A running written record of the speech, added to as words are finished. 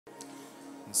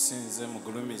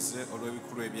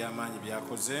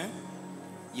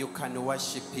You can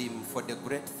worship him for the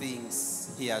great things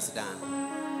he has done.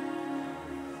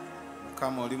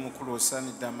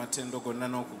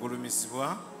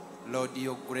 Lord,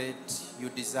 you're great. You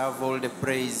deserve all the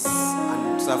praise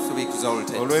and deserve to be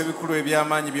exalted.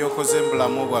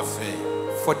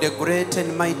 For the great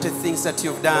and mighty things that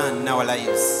you've done in our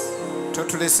lives.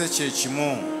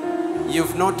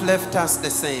 You've not left us the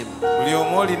same.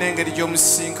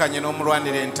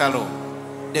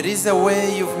 There is a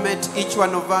way you've met each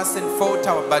one of us and fought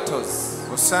our battles.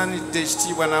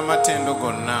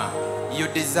 You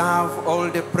deserve all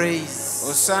the praise.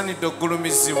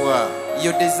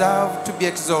 You deserve to be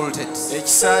exalted.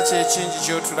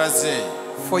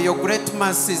 For your great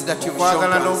mercies that you've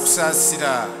shown us.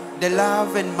 The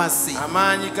love and mercy.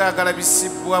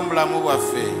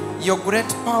 Your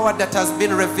great power that has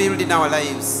been revealed in our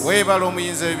lives.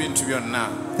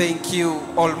 Thank you,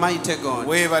 Almighty God.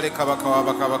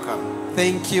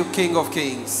 Thank you, King of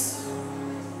Kings.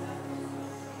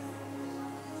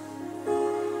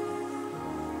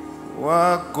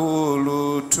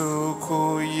 Wagulu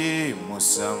tukuye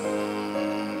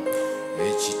musamu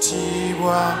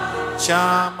ekitibwa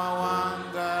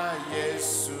ky'amawanga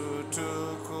Yesu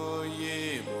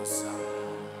tukuye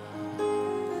musamu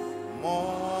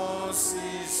Mosi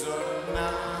zonna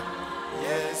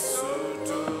Yesu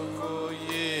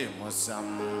tukuye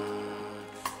musamu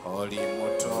oli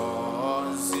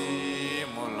mutonzi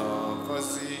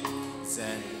mulokozi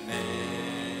zenne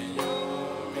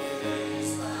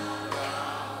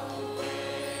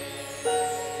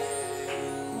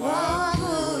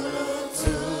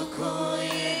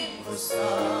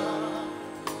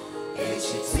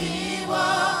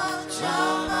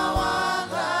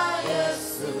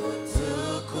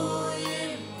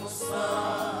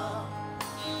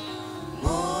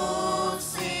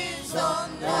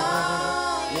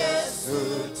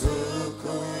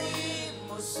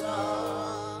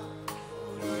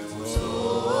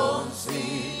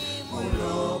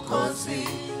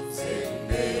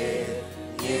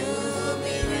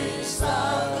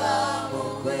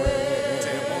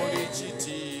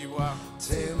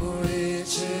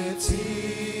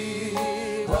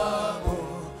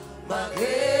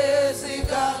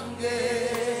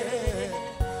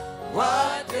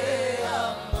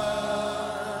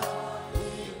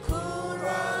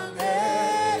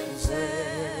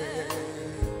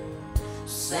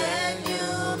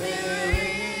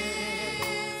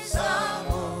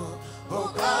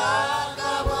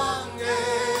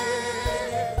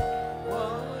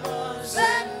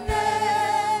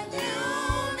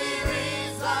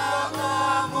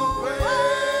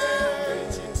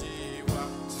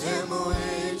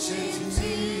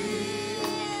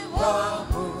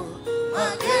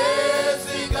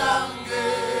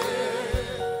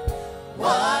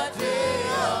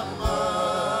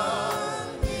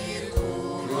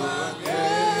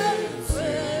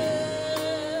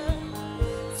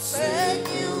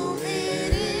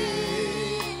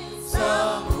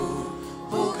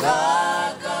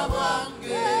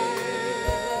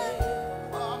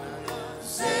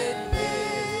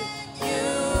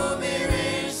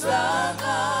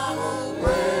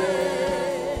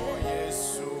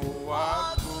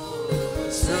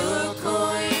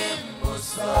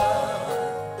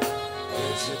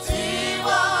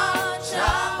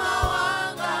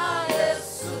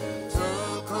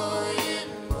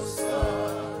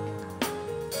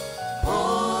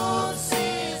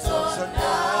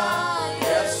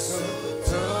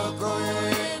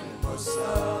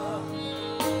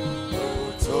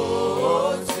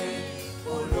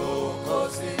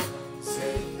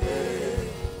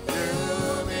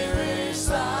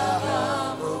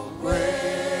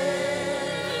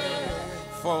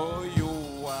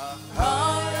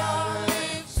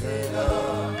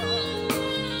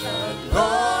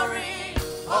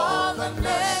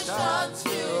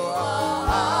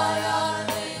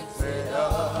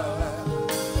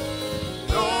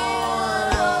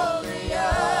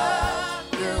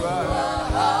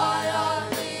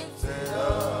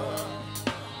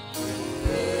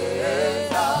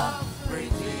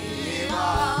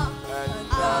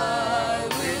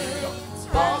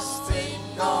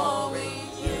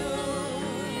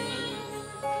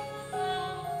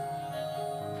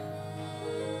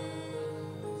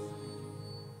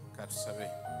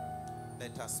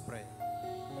Let us pray.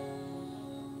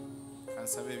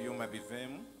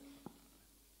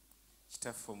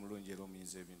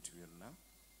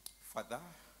 Father,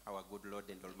 our good Lord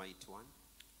and Almighty One,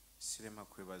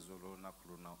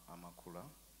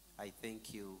 I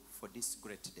thank you for this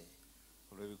great day,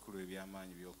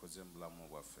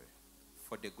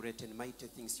 for the great and mighty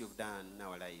things you've done in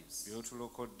our lives.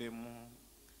 By'otulokoddemu,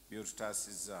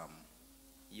 by'otutaasizaamu.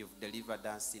 You've delivered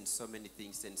us in so many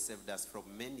things and saved us from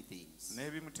many things.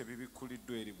 N'ebimu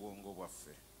tebibikkuliddwa eri bwongo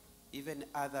bwaffe. Even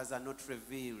others are not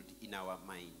revealed in our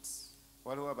minds.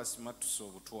 Waliwo abasimattusa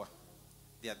obutwa.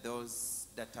 There are those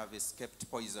that have escaped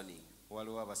poisoning.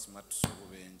 Waliwo abasimattusa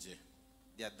obubenje.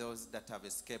 There are those that have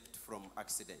escaped from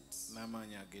accidents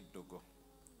N'amaanyi ag'eddogo.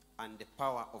 and the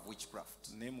power of witchcraft.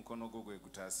 Naye mukono gwo gwe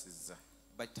gutaasizza.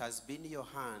 But it has been your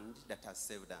hand that has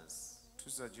saved us.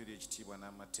 Tuzza gy'oli ekitiibwa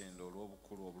n'amatendo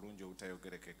olw'obukulu obulungi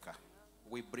obutayogerekeka.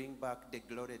 We bring back the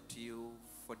glory to you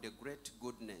for the great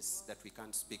goodness that we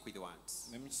can't speak with words.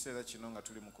 Ne mu kiseera kino nga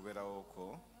tuli mu kubeerawo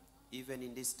kwo, Even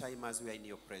in this time as we are in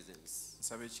your presence,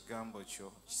 nsaba ekigambo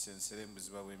kyo kisensere mu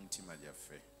buziba bw'emitima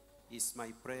gyaffe. it's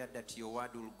my prayer that your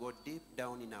word will go deep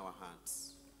down in our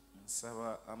hearts.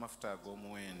 Nsaba amafuta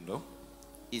ag'omuwendo,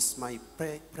 It's my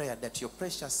prayer that your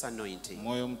precious anointing,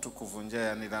 Mwoyo Mutukuvu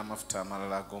njayanira amafuta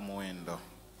amalala ag'omuwendo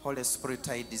Holy Spirit,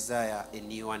 I desire a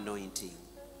new anointing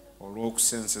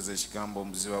olw'okusenseza ekigambo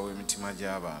mu buziba bw'emitima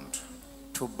gy'abantu.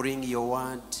 to bring your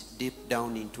word deep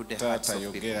down into the hearts Taata,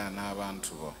 of people. yogera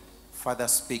n'abantu bo. Father,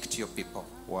 speak to your people.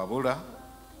 Wabula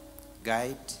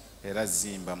Guide era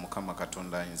zimba, Mukama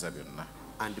Katonda Ayinza Byonna.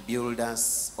 and build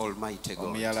us, Almighty God.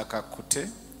 Omuyala kakkute,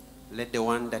 Let the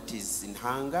one that is in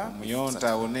hunger,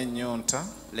 omuyonta awone ennyonta,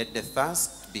 let the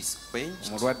thirst be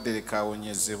quenched, omulwadde leka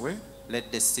awonyezebwe,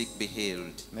 let the sick be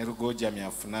healed, ne lugoojamya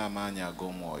afune amaanyi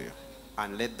ag'omwoyo.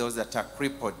 and let those that are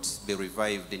crippled be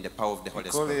revived in the power of the Holy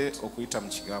Ekole Spirit. okuyita mu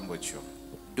kigambo kyo.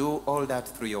 Do all that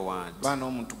through your word. Baana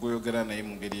omuntu gw'oyogera naye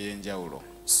mu ngeri ey'enjawulo.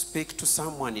 Speak to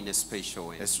someone in a special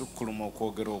way, Esukkuluma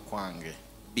okwogera okwange.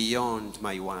 beyond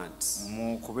my words.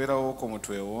 Mu kubeerawo kwo mwe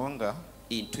twewonga,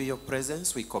 Into your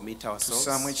presence we commit tussaamu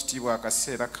ourselves. ekitiibwa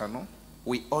akaseera kano,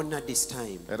 We honor this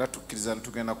time, era tukkiriza ne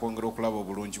tugenda kwongera okulaba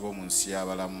obulungi bw'omu nsi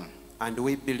y'abalamu. and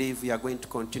we believe we are going to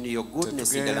continue your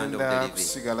goodness in the land of the Tetugenda living.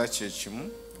 kusigala kye kimu,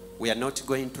 We are not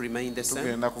going to remain the same.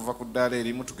 tugenda kuva ku ddaala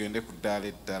erimu tugende ku ddaala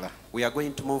eddala. We are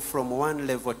going to move from one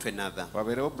level to another.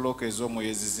 Wabeerewo bbulooka ez'omwoyo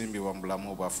ezizimbibwa mu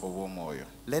bulamu bwaffe obw'omwoyo.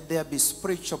 Let there be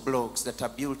spiritual blocks that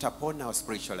are built upon our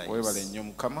spiritual Weebale lives. nnyo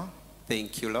Mukama,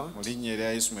 Thank you, Lord. mu linnya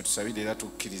erya Yesu mwe tusabire era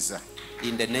tukkiriza.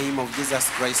 In the name of Jesus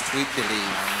Christ, we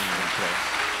believe and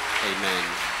pray. Amen.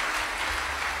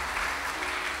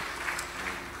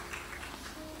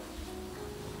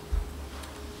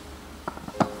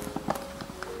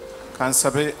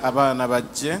 Kansabe abaana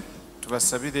bajje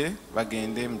tubasabire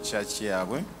bagende mu kyaki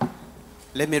yaabwe.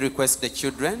 Let me request the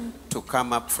children to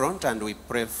come up front and we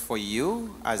pray for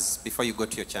you as before you go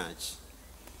to your church.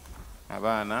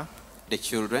 Abaana, The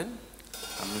children,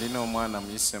 mulina omwana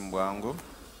muyise mu bwangu.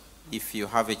 if you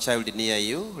have a child near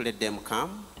you, let them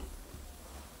come.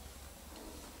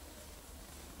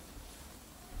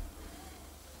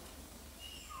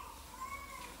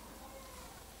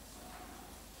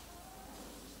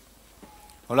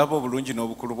 Olaba obulungi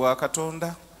n'obukulu bwa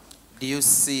Katonda Do you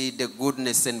see the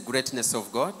goodness and greatness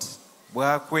of God?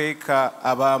 bw'akweka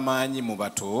ab'amaanyi mu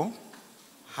bato,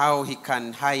 How he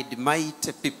can hide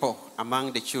mighty people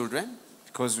among the children?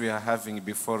 because we are having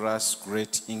before us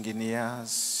great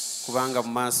engineers, Kubanga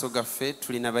mu maaso gaffe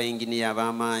tulina bayinginiya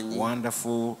ab'amaanyi,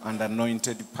 wonderful and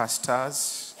anointed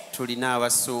pastors. tulina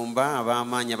abasumba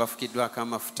ab'amaanyi abafukiddwako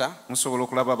amafuta. Musobola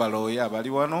okulaba balooya abali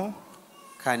wano,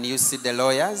 Can you see the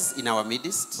lawyers in our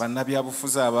midst?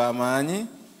 bannabyabufuzi ab'amaanyi.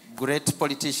 Great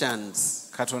politicians.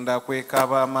 Katonda akweka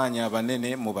ab'amaanyi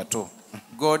abanene mu bato.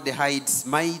 God hides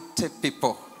mighty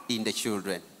people in the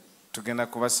children. Tugenda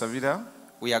kubasabira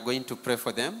We are going to pray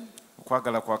for them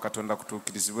okwagala kwa Katonda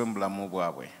kutuukirizibwe mu bulamu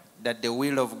bwabwe, that the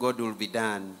will of God will be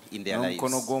done in their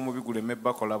n'omukono lives, gw'omubi guleme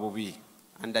bakola bubi.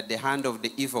 and that the hand of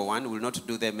the evil one will not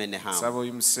do them any Saba harm.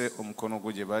 oyimuse omukono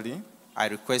gwo gye bali, I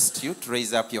request you to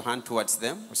raise up your hand towards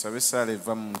them osabe essaala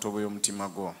eva mu ntobo y'omutima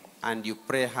gwo. and you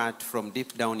pray hard from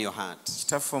deep down your heart.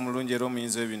 Kitaffe omulungi era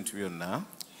omuyinza ebintu byonna,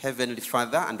 Heavenly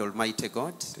Father and Almighty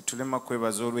God, tetulema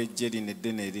kwebaza olw'eggye lino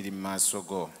eddene eriri mu maaso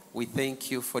go. we thank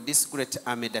you for this great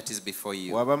army that is before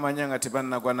you. Wabamanya nga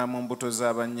tebannagwa na mu mbuto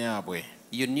z'abannyaabwe,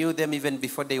 You knew them even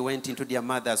before they went into their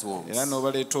mother's era wombs.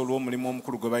 n'obaleeta olw'omulimu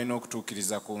omukulu gwe balina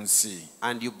okutuukiriza ku nsi.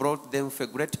 And you brought them for a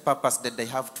great purpose that they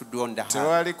have to do on the heart.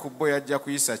 Tewali ku bo yajja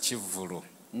kuyisa kivvulu.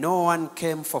 No one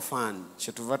came for fun.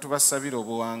 Kyetuva tubasabira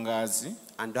obuwangaazi,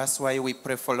 And that's why we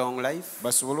pray for long life,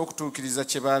 basobole okutuukiriza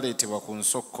kye baaleetebwa ku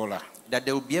nsi okukola. that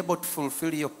they will be able to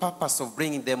fulfill your purpose of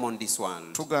bringing them on this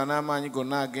world. Tugaana amaanyi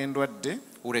gonna ag'endwadde,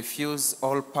 We refuse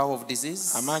all power of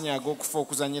disease, amaanyi ag'okufa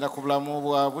okuzanyira ku bulamu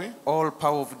bwabwe, all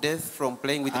power of death from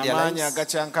playing with their amaanyi lives,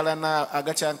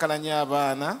 agakyankalanya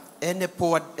abaana, any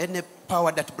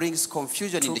power that brings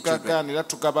confusion in the children. Tugaganira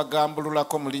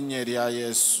tugabagambululako mu linnya erya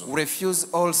Yesu. We refuse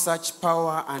all such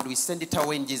power and we send it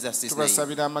away in Jesus' name.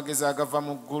 Tubasabira amagezi agava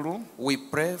mu ggulu. We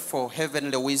pray for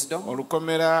heavenly wisdom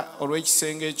Olukomera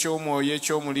olw'ekisenge eky'omwoyo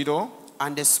eky'omuliro.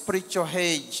 and a spiritual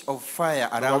hedge of fire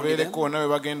around them Babeereko wonna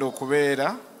we bagenda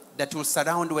okubeera. that will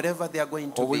surround wherever they are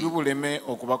going to Obubi be. buleme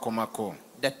okubakomako.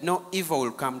 That no evil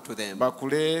will come to them.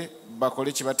 Bakole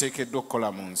kye bateekeddwa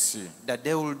okukola mu nsi. That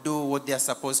they will do what they are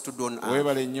supposed to do on earth.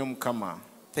 Weebale nnyo Mukama.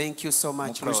 Thank you so Mu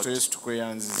much, Kristo Lord. Yesu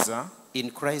tukweyanziza.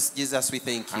 In Christ Jesus we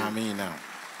thank you. Amiina.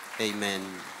 Amen.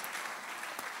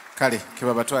 Kale ke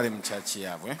babatwale mu kyaki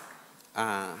yaabwe.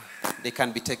 They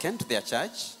can be taken to their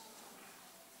church.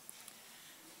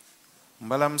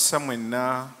 Mbalamusa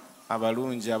mwenna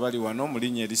abalungi abali wano mu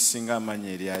linnya erisinga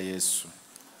amannya erya Yesu.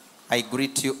 I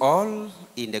greet you all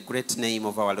in the great name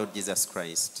of our Lord Jesus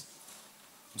Christ.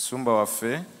 Musumba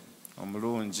waffe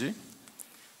omulungi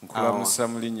nkulamusa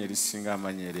mu linnya erisinga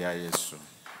amannya erya Yesu.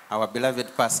 Our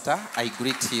beloved pastor, I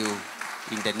greet you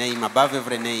in the name above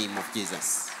every name of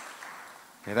Jesus.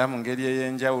 Era mu ngeri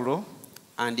ey'enjawulo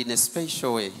And in a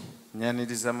special way,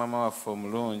 nyaniriza maama waffe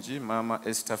omulungi Maama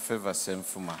Esther Favor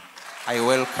Senfuma. I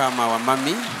welcome our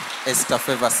mommy, Esther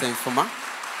Favor Senfuma.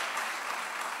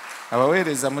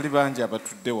 Abaweereza muli bangi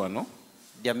abatudde wano.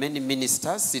 There are many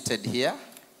ministers seated here.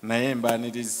 Naye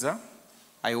mbaaniriza.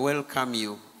 I welcome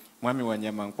you. Mwami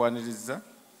Wanyama nkwaniriza.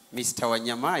 Mr.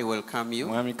 Wanyama, I welcome you.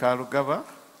 Mwami Kalugaba.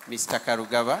 Mr.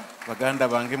 Karugaba. Baganda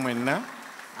bange mwenna.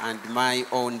 And my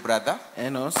own brother,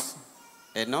 Enos.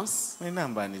 Mwenna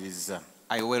mbaaniriza.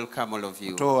 I welcome all of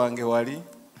you. Muto wange wali.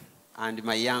 And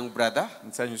my young brother,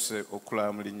 nsanyuse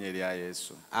okulaba mu linnya erya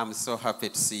Yesu. I'm so happy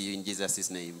to see you in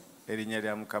Jesus' name. Erinnya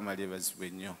lya Mukama lyebazibwe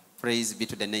nnyo. Praise be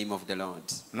to the name of the Lord.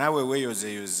 Naawe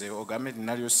weeyozeeyoze ogambe nti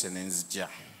nalyose ne nzija.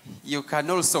 You can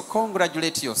also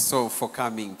congratulate yourself for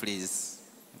coming, please.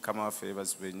 Mukama waffe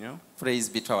yeebazibwe nnyo. Praise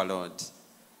be to our Lord.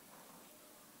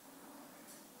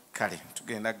 Kale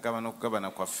tugenda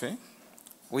okugabana kwaffe.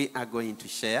 We are going to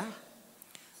share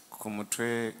ku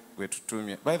mutwe gwe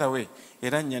tutumye. By the way,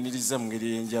 era nnyaniriza mu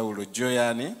ngeri ey'enjawulo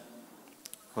Joyani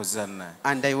Hosanna.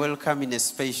 And I welcome in a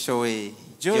special way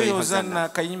Joy Hosanna.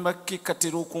 Kayimba ke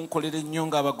katera okunkolera ennyo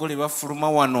ng'abagole bafuluma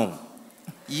wano.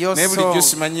 Naye bulijjo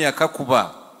simanyi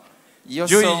yakakuba.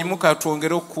 Joy yimuka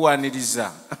twongere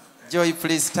okukuwaniriza. Joy,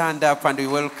 please stand up and we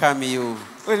welcome you.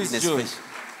 Where is Joy?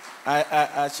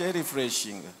 She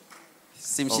refreshing.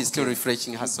 Seems she's still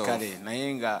refreshing herself. Kale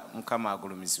naye nga Mukama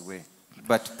agulumizibwe.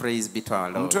 But praise be to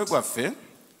our Lord. Omutwe gwaffe.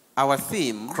 Our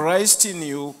theme, Christ in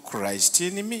you, Christ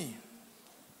in me.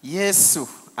 Yesu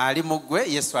ali mu ggwe,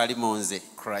 Yesu ali mu nze.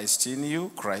 Christ in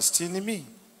you, Christ in me.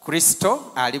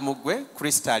 Kristo ali mu ggwe,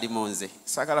 Kristo ali mu nze.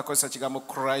 Sagala kozesa kigambo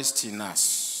Christ in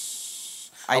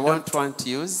us. I don't want to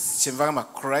use Kyenvagamba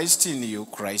Christ in you,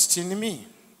 Christ in me.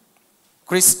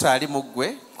 Kristo ali mu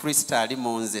ggwe, Kristo ali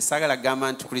mu nze. Sagala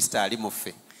gamba nti Kristo ali mu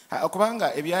ffe.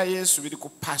 Okubanga ebya Yesu biri ku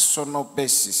personal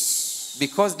basis.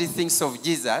 Because the things of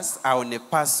Jesus are on a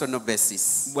personal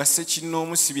basis. Bwasse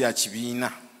kinoomu si bya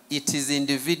kibiina. It is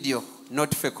individual,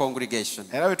 not for congregation.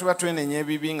 Era bwe tuba twenenya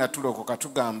ebibi nga tulokoka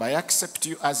tugamba I accept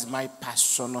you as my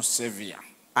personal savior.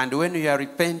 And when we are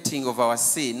repenting of our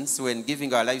sins, when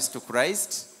giving our lives to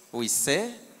Christ, we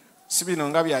say, si bino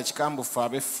nga bya kikambufu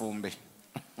ab'effumbe.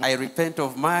 I repent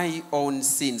of my own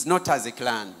sins, not as a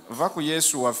clan. Va ku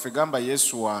Yesu waffe gamba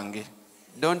Yesu wange.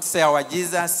 Don't say our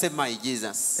Jesus, say my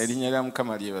Jesus. Erinnya lya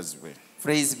Mukama lyebazibwe.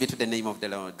 Praise be to the name of the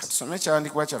Lord. Tusome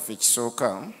ekyawandiikibwa kyaffe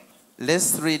ekisooka.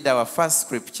 Let's read our first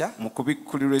scripture mu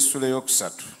kubikkulirwa essula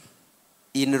eyokusatu.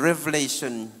 In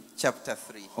Revelation chapter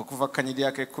 3. Okuva kanyiri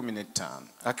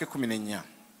ake-14.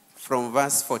 From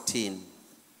verse 14.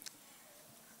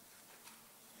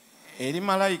 Eri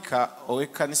malayika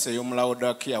ow'ekkanisa ey'omu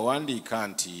Lawodikiya wandiika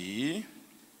nti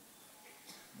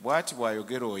bw'ati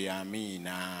bw'ayogera oyo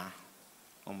Amiina,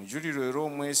 omujulirwa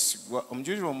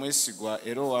omwesigwa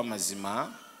era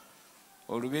ow'amazima,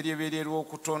 olubereberye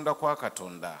lw'okutonda kwa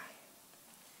Katonda.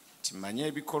 Timanye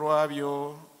ebikolwa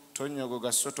byo,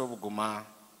 tonyogoga so tobuguma.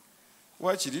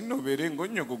 Waakiri nno obeere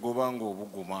ng'onnyogoga obanga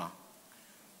obuguma.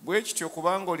 Bwe kityo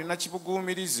kubanga olina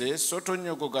kibuguumirize so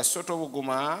tonyogoga so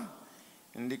tobuguma,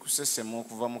 ndikusesema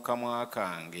okuva mu kamwa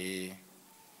kange.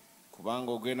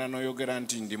 Kubanga ogenda n'oyogera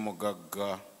nti ndi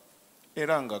mugagga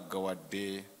era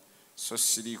ngaggawadde so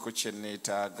siriiko kye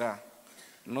neetaaga,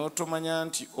 n'otomanya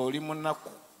nti oli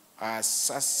munaku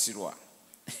asasirwa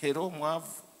era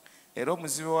omwavu era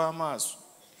omuzibe w'amaaso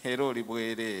era oli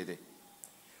bwereere.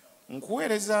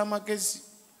 Nkuweereza amagezi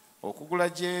okugula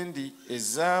gye ndi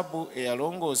ezaabu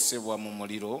eyalongoosebwa mu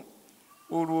muliro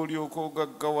olwo olyoka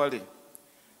ogaggawale,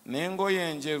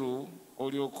 n'engoye enjeru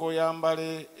olyoke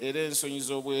oyambale era ensonyi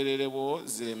z'obwereere bwo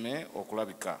zireme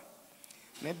okulabika.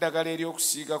 N'eddagala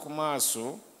ery'okusiiga ku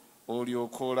maaso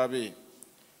olyoke olabe.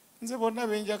 Nze bonna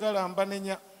benjagala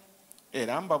mbanenya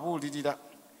era mbabuulirira.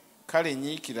 Kale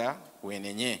nyiikira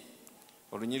weenenye.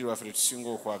 Olunyiriri lwaffe tetusinga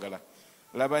okwagala.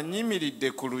 Laba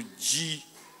nnyimiridde ku luggi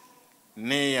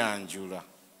neeyanjula.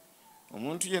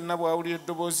 Omuntu yenna bw'awulira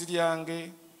eddoboozi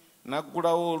lyange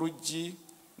n'aggulawo oluggi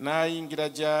n'ayingira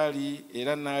gy'ali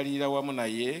era n'aliira wamu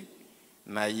naye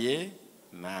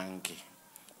nange.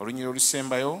 Olunyiriri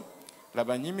olusembayo,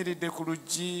 laba nnyimiridde ku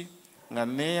luggi nga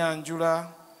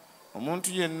neeyanjula.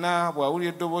 Omuntu yenna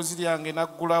bw'awulira eddoboozi lyange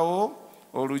n'aggulawo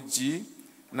oluggi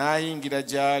n'ayingira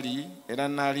gy'ali era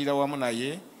n'aliira wamu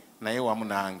naye wamu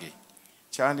nange.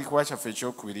 Kyandiikibwa kyaffe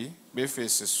ekyokubiri,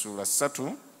 Befeso essuula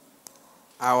 3.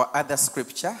 Our other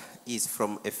scripture is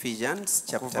from Ephesians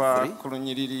chapter kuva 3, ku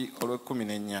lunyiriri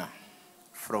olw'14.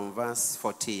 from verse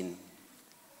 14.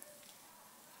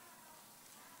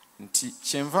 Nti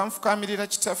kyenva nfukaamirira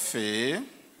kitaffe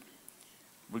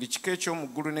buli kika eky'omu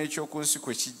ggulu n'eky'oku nsi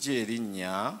kwe kijja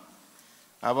erinnya,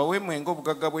 abawe mwenga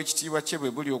obugagga bw'ekitiibwa kye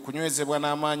bwe buli okunywezebwa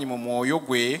n'amaanyi mu mwoyo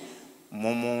gwe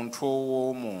mu muntu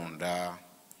ow'omunda.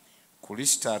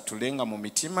 Kristo atulenga mu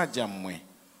mitima gyammwe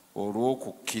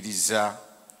olw'okukkiriza.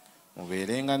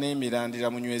 Mubeerenga n'emirandira,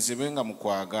 munywezebwenga mu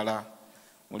kwagala,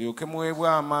 mulyoke muweebwe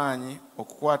amaanyi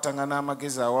okukwatanga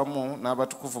n'amagezi awamu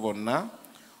n'abatukuvu bonna,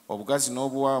 obugazi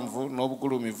n'obuwanvu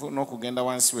n'obugulumivu n'okugenda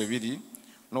wansi we biri,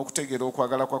 n'okutegeera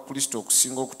okwagala kwa Kristo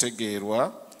okusinga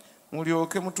okutegeerwa,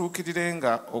 mulyoke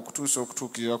mutuukirirenga okutuusa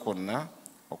okutuukirira kwonna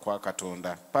okwa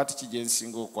Katonda. Paati ki gye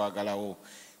nsinga okwagalawo?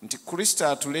 Nti Kristo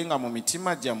atulenga mu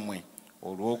mitima gyammwe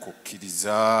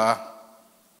olw'okukkiriza.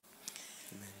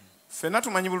 Ffenna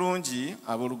tumanyi bulungi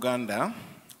abooluganda,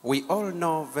 We all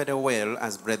know very well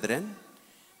as brethren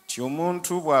ti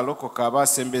omuntu bw'alokoka aba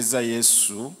asembezza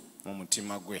Yesu mu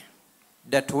mutima gwe.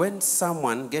 that when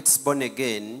someone gets born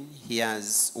again, he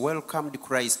has welcomed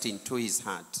Christ into his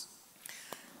heart.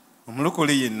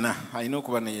 Omulokole yenna alina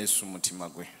okuba ne Yesu mu mutima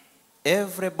gwe.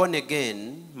 Every born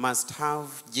again must have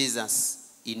Jesus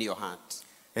in your heart.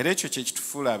 Era ekyo kye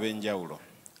kitufuula ab'enjawulo.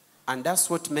 And that's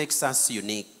what makes us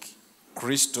unique.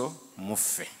 Kristo mu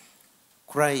ffe.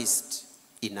 Christ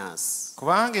in us.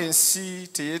 Kubanga ensi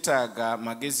teyeetaaga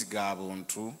magezi ga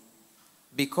buntu,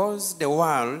 Because the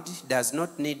world does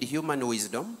not need human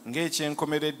wisdom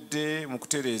ng'ekyenkomeredde mu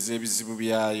kutereeza ebizibu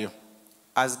byayo.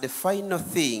 as the final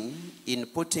thing in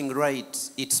putting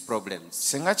right its problems.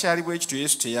 Singa kyali bwe kityo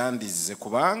Yesu teyandizze,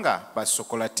 kubanga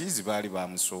basokolatiizi baali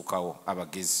bamusookawo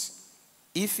abagezi.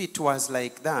 If it was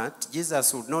like that,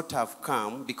 Jesus would not have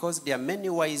come, because there are many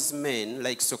wise men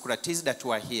like Socrates that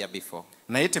were here before.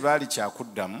 Naye tebaali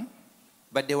kyakuddamu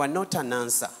But they were not an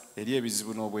answer eri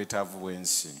ebizibu n'obwetaavu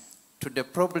bw'ensi. to the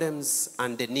problems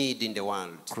and the need in the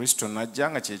world. Kristo n'ajja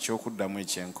nga kye kyokuddamu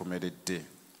ekyenkomeredde.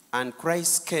 And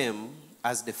Christ came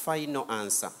as the final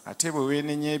answer. Ate bwe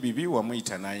weenenya ebibi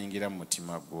wamuyita n'ayingira mu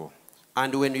mutima gwo.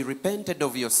 And when you repented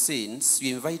of your sins,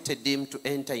 you invited him to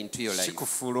enter into your life.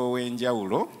 Kikufuula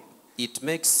ow'enjawulo It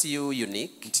makes you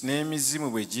unique, nti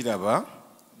n'emizimu bwe giraba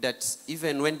that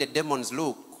even when the demons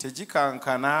look,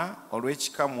 tegikankana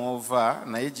olw'ekika mw'ova,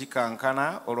 naye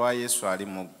gikankana olwa Yesu ali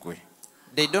mu ggwe.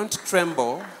 they don't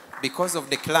tremble because of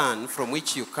the clan from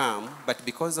which you come, but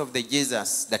because of the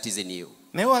Jesus that is in you.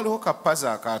 Naye waliwo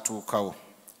kapaza akaatuukawo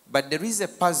But there is a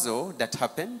puzzle that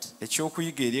happened,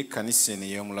 ekyokuyiga eri ekkanisa eno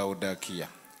ey'omu Lawodikiya.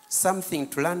 something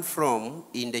to learn from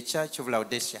in the church of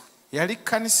Laodicea. Yali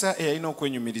kkanisa eyalina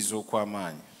okwenyumiriza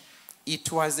okw'amaanyi.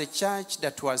 It was a church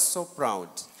that was so proud.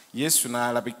 Yesu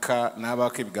n'alabika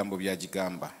n'abaako ebigambo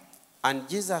by'agigamba. And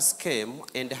Jesus came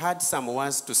and had some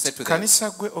words to say to them. Kkanisa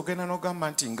gwe ogenda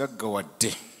n'ogamba nti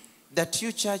ngaggawadde. That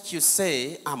you church, you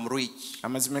say, I'm rich.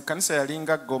 Amazima ekkanisa yali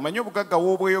ngagga. Omanyi obugagga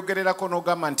w'obweyogererako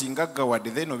n'ogamba nti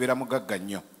ngaggawadde, then obeera mugagga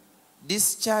nnyo.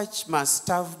 This church must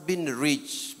have been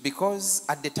rich, because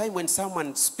at the time when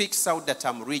someone speaks out that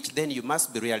I'm rich, then you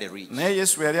must be really rich. Naye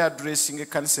Yesu bwe yali addressinga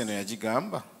ekkanisa eno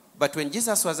yagigamba. But when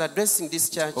Jesus was addressing this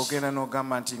church, Ogenda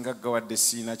n'ogamba nti ngaggawadde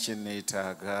siina kye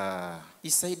neetaaga. he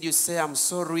said, you say, I'm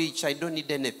so rich, I don't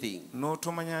need anything.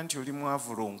 N'otomanya nti oli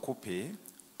mwavu lonkupe.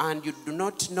 And you do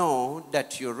not know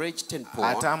that you're wretched and poor,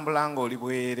 Atambula ng'oli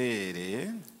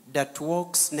bwereere. that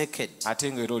walks naked,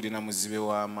 Ate ng'era olina muzibe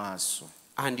w'amaaso.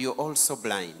 and you're also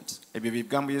blind. Ebyo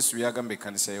bigambo Yesu byagamba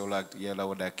ekkanisa ya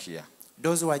Lawodikiya.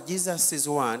 Those were Jesus'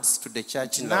 words to the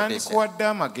church in Laodicea. Nandikuwadde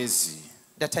amagezi.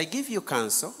 That I give you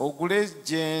counsel, Ogule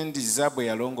gye ndi zaabu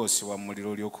eyalongoosebwa mu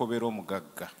muliro olyoke obeere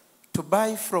omugagga. to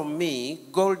buy from me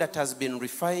gold that has been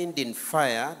refined in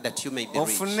fire, that you may be rich.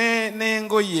 Ofune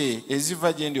n'engoye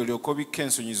eziva gye ndi olyoke obikke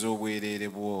ensonyi z'obwereere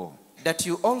bwo. That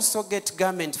you also get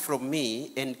garment from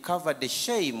me and cover the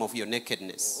shame of your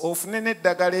nakedness. Ofune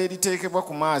n'eddagala eriteekebwa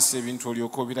ku maaso ebintu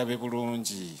olyoke obirabe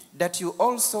bulungi. That you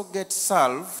also get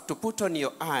salve to put on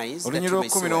your eyes, that you may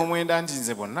see well. 19 nti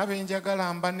nze bonna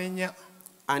benjagala mbanenya.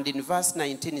 And in verse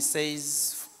 19 it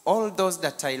says, all those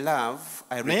that I love,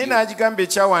 I naye rebuke. n'agigamba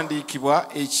ekyawandiikibwa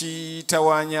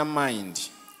ekitawaanya mind.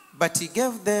 But he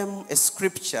gave them a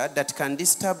scripture that can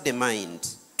disturb the mind.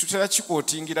 Tutera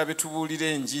kikwotingira betubuulira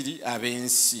enjiri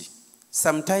ab'ensi.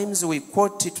 Sometimes we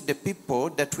quote it to the people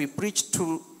that we preach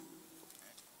to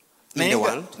in the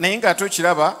world. Naye nga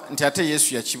tokiraba nti ate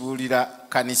Yesu yakibuulira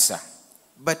kanisa.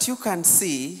 But you can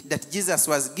see that Jesus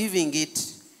was giving it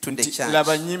to the church.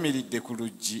 Laba nnyimiridde ku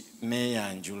luggi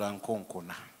neeyanjula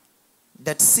nkonkona.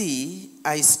 That see,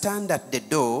 I stand at the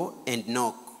door and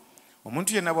knock.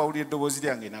 Omuntu yenna bw'awulira eddoboozi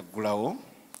lyange n'aggulawo.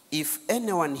 If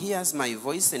anyone hears my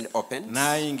voice and opens,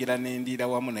 n'ayingira n'endiira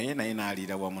wamu naye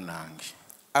n'aliira wamu nange.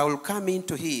 I will come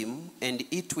into him and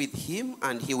eat with him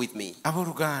and he with me.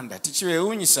 Abooluganda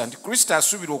tekibeewuunyisa nti Kristo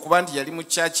asuubira okuba nti yali mu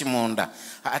kyaki munda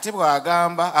ate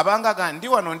bw'agamba abanga ndi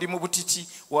wano ndi mu butiti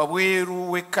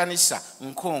wabweru w'ekkanisa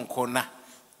nkonkona.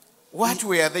 What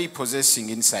were they possessing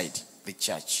inside the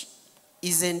church?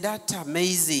 Isn't that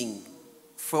amazing?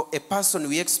 For a person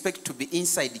we expect to be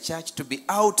inside the church to be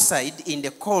outside in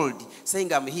the cold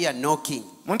saying I'm here knocking.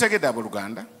 Muntegedde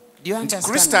abooluganda? Do you Nti understand?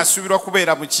 Kristo asuubirwa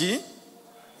kubeera mu ki?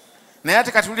 Naye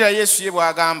ate katulira Yesu ye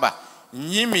bw'agamba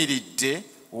nnyimiridde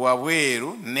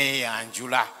wabweru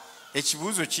neeyanjula.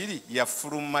 Ekibuuzo kiri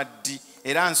yafuluma ddi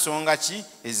era nsonga ki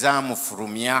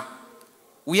ezaamufulumya?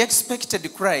 We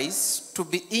expected Christ to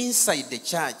be inside the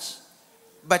church.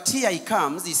 But here he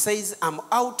comes, he says, I'm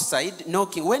outside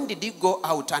knocking. When did he go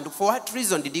out and for what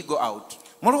reason did he go out?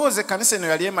 Mulowooza ekkanisa eno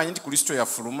yali emanyi nti Kristo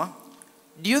yafuluma?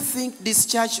 Do you think this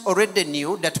church already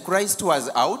knew that Christ was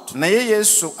out? Naye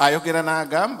Yesu ayogera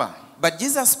n'agamba But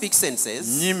Jesus speaks and says,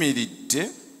 nnyimiridde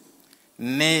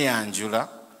neeyanjula,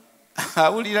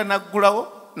 awulira n'aggulawo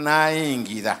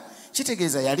n'ayingira.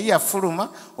 Kitegeeza yali yafuluma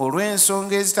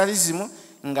olw'ensonga ezitali zimu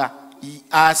nga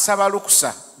asaba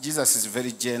lukusa. Jesus is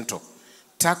very gentle.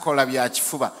 Takola bya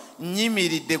kifuba.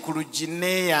 Nnyimiridde ku luggi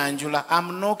neeyanjula.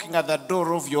 I'm knocking at the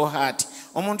door of your heart.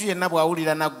 Omuntu yenna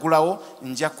bw'awulira n'aggulawo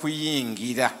nja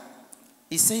kuyingira.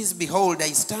 he says, behold,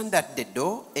 I stand at the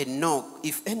door and knock.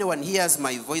 If anyone hears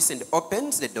my voice and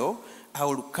opens the door, I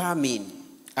will come in.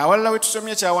 Awalala we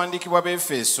tusomye kyawandiikibwa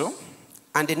B'Efeso.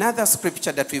 And another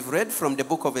scripture that we've read from the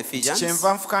book of Ephesians,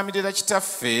 Kyenva nfukaamirira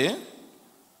kitaffe.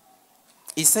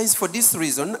 he says, for this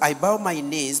reason, I bow my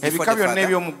knees before Ebika the byonna Father,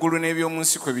 eby'omu ggulu n'eby'omu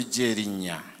nsi kwe bijja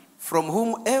erinnya. from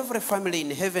whom every family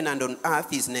in heaven and on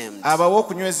earth is named, Abawa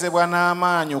okunywezebwa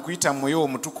n'amaanyi okuyita mu mwoyo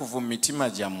omutukuvu mu mitima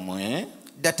gyammwe.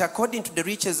 that according to the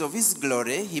riches of his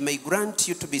glory, he may grant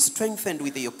you to be strengthened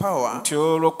with your power, Nti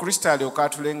olwo Kristo alyoka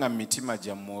atulenga mu mitima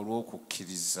gyammwe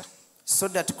olw'okukkiriza. so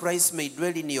that Christ may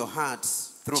dwell in your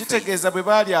hearts through faith. Kitegeeza bwe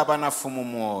baali abanafu mu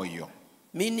mwoyo,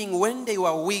 Meaning when they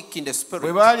were weak in the bwe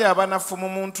spirit, baali abanafu mu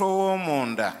muntu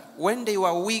ow'omunda, when they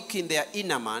were weak in their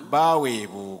inner man,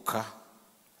 baaweebuuka.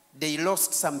 they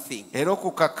lost something. Era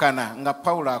okukakkana nga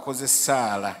Pawulo akoze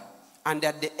essaala. And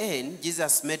at the end,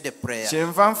 Jesus made a prayer.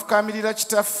 Kyenva nfukaamirira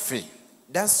kitaffe.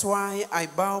 That's why I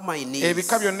bow my knees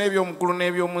Ebika byonna eby'omu ggulu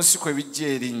n'eby'omu nsi kwe bijja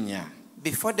erinnya.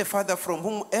 before the Father, from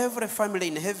whom every family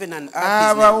in heaven and earth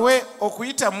is named, Abawe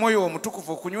okuyita mu mwoyo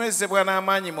omutukuvu okunywezebwa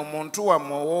n'amaanyi mu muntu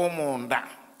wammwe ow'omunda.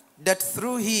 that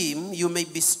through him you may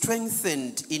be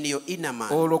strengthened in your inner man,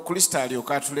 Olwo Kristo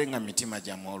alyoka atulenga mu mitima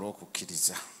gyammwe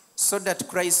olw'okukkiriza. so that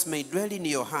Christ may dwell in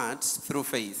your hearts through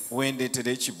faith.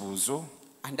 Wendeetera ekibuuzo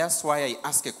And that's why I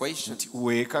ask a question. nti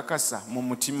weekakasa mu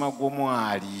mutima gwo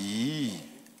mwali?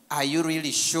 Are you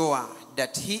really sure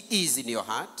that he is in your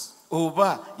heart?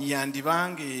 Oba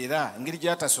yandibanga era ngeri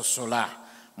gy'atasosola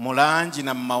mu langi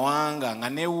na mu mawanga nga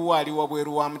neewuwa ali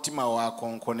wabweru wa mutima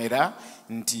waakonkonera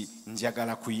nti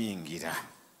njagala kuyingira.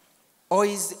 Or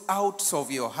is out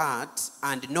of your heart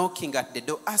and knocking at the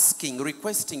door, asking,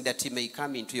 requesting that he may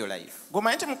come into your life?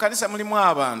 Gwomanyi nti mu kanisa mulimu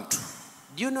abantu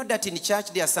Do you know that in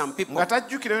church there are some people, nga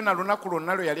tajjukirayo na lunaku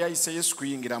lwonna lwe yali ayise Yesu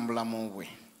kuyingira mu bulamu bwe.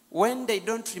 when they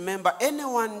don't remember any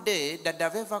one day that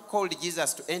they've ever called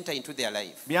Jesus to enter into their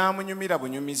life, Byamunyumira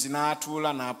bunyumizi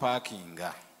n'atuula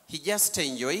n'apaakinga. he just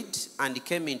enjoyed and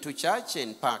came into church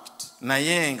and packed.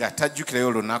 Naye nga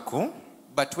tajjukirayo lunaku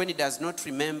But when he does not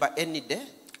remember any day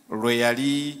lwe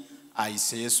yali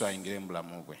ayise Yesu ayingire mu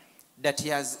bulamu bwe. that he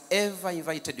has ever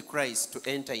invited Christ to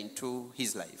enter into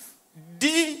his life.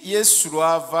 Ddi Yesu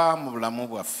lwava mu bulamu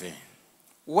bwaffe?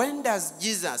 When does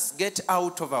Jesus get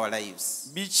out of our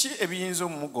lives? Biki ebiyinza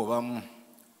omumugobamu?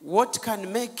 What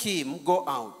can make him go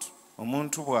out?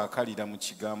 Omuntu bw'akalira mu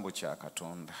kigambo kya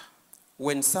Katonda.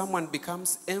 When someone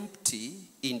becomes empty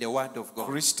in the word of God.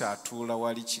 Kristo atuula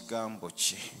wali kigambo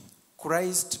kye.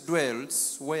 Christ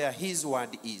dwells where his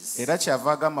word is. Era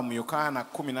kyava agamba mu Yokaana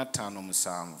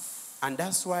 15:7. And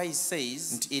that's why he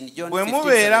says in John bwe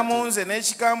mubeera mu 15:17 nze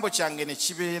n'ekigambo kyange ne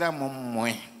kibeera mu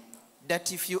mmwe.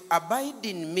 that if you abide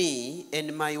in me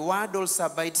and my word also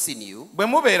abides in you, Bwe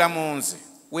mubeera mu nze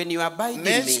when you abide in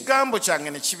me n'ekigambo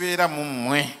kyange ne kibeera mu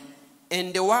mmwe.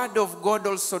 and the word of God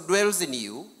also dwells in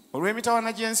you,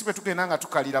 Olw'emitawaana gy'ensi bwe tugenda nga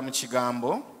tukalira mu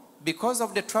kigambo, because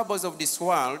of the troubles of this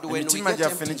world, when we emitima get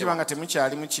gyaffe ne empty giba nga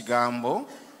temukyali mu kigambo,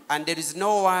 and there is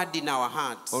no word in our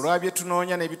hearts, olwa bye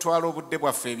tunoonya ne bitwala obudde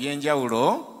bwaffe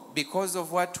eby'enjawulo, because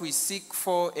of what we seek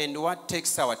for and what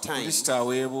takes our time, Kristo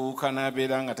aweebuuka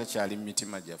n'abeera nga takyali mu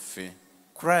mitima gyaffe.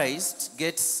 Christ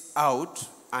gets out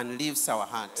and leaves our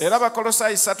hearts. Era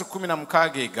Abakolosaayi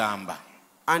 3:16 egamba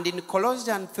And in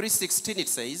Colossians 3:16 it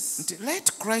says, nti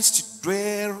let Christ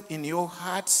dwell in your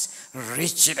hearts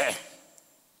richly.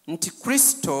 nti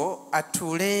Kristo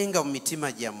atuulenga mu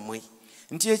mitima gyammwe.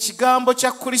 Nti ekigambo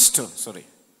kya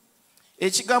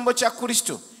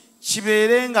Kristo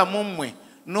kibeerenga mu mmwe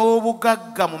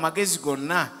n'obugagga mu magezi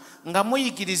gonna, nga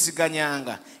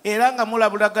muyigiriziganyanga era nga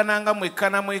mulabulagananga mwekka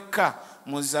na mwekka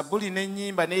mu Zabbuli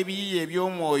n'ennyimba n'ebiyiiye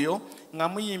eby'omwoyo, nga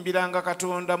muyimbiranga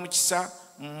Katonda mu kisa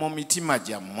mu mitima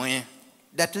gyammwe.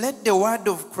 That let the word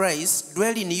of Christ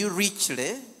dwell in you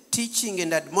richly, teaching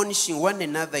and admonishing one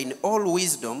another in all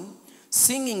wisdom,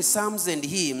 singing psalms and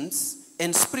hymns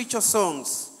and spiritual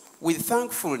songs with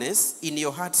thankfulness in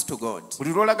your hearts to God. Buli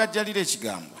lw'olagajjalira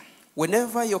ekigambo,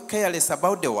 Whenever you're careless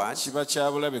about the word, kiba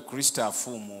kya bulabe Kristo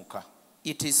afuumuuka.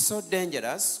 it is so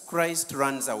dangerous, Christ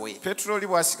runs away. Peetero oli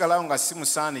bw'asigalawo nga si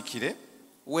musaanikire,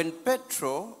 When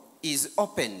petrol is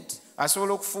opened,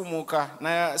 asobola okufuumuuka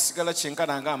n'asigala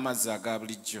kyenkana ng'amazzi aga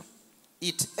bulijjo.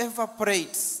 it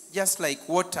evaporates just like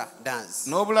water does.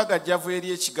 N'obulagajjavu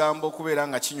eri ekigambo okubeera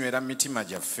nga kinywera mu mitima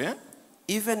gyaffe,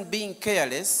 Even being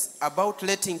careless about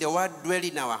letting the word dwell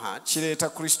in our hearts kireeta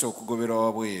Kristo okugoberwa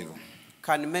wabweru.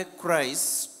 can make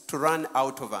Christ to run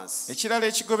out of us. Ekirala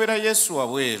ekigobera Yesu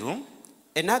wabweru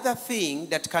Another thing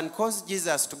that can cause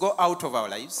Jesus to go out of our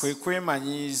lives kwe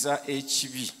kwemanyiiza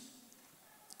ekibi.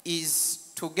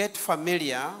 is to get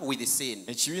familiar with sin.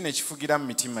 Ekibi ne kifugira mu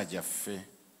mitima gyaffe.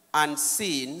 And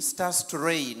sin starts to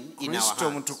reign in our Kristo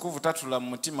hearts. mutukuvu tatula mu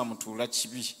mutima mutuula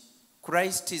kibi.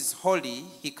 Christ is holy.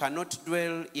 He cannot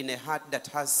dwell in a heart that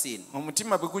has sin.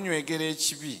 Omutima bwe gunywegera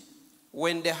ekibi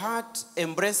When the heart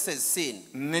embraces sin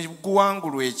ne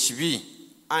guwangulwa ekibi,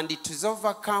 and it is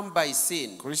overcome by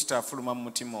sin, Kristo afuluma mu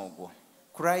mutima ogwo.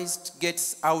 Christ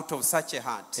gets out of such a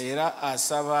heart. Era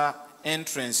asaba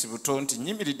entrance buto nti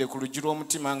nyimiridde ku luggi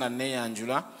lw'omutima nga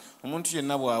neeyanjula, omuntu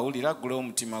yenna bw'awulira aggula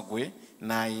omutima gwe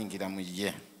n'ayingira mu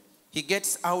ye. He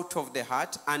gets out of the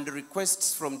heart and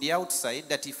requests from the outside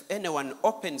that if anyone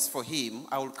opens for him,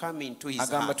 I will come into his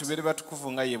Agamba heart. tubeere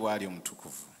batukuvu nga ye bw'ali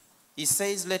omutukuvu. He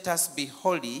says, let us be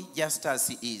holy just as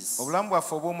he is. Obulamu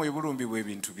bwaffe obw'omwoyo bulumbibwa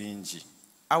ebintu bingi.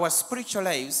 Our spiritual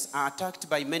lives are attacked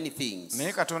by many things.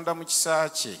 Naye Katonda mu kisa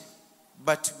kye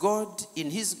But God,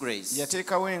 in his grace,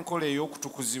 yateekawo enkola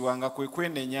ey'okutukuzibwa nga kwe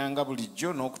kwenenyanga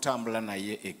bulijjo n'okutambula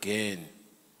naye again.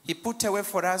 he put a way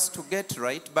for us to get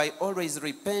right by always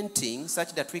repenting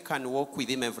such that we can walk with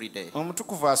him every day.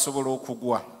 Omutukuvu asobola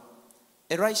okugwa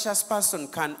A righteous person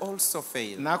can also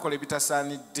fail n'akola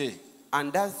ebitasaanidde,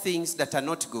 and does things that are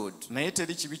not good. naye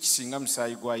teri kibi kisinga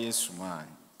musaayi gwa Yesu maanyi.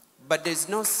 But there is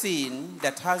no sin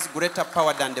that has greater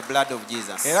power than the blood of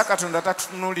Jesus. Era Katonda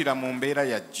tatutunuulira mu mbeera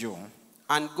yajjo.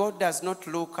 And God does not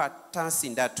look at us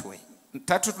in that way.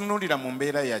 Tatutunuulira mu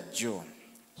mbeera yajjo.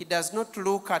 He does not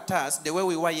look at us the way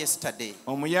we were yesterday.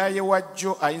 Omuyaaye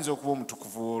wajjo ayinza okuba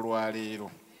omutukuvu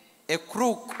olwaleero. A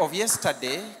crook of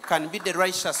yesterday can be the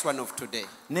righteous one of today.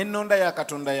 N'ennonda ya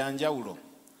Katonda ya njawulo.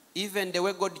 Even the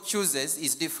way God chooses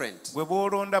is different. Bwe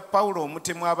bw'olonda Pawulo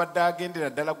omutemu abadde agendera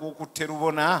ddala gw'okutte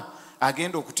lubona,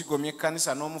 agenda okutigomya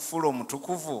ekkanisa n'omufuula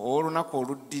omutukuvu olunaku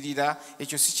oluddirira,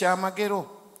 ekyo si kyamagero.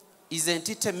 Isn't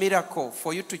it a miracle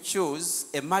for you to choose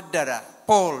a murderer,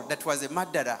 Paul, that was a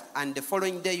murderer, and the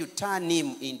following day you turn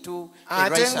him into a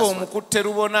Ate righteous one? ng'omukutte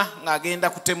lubona ng'agenda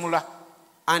kutemula.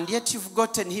 And yet you've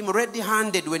gotten him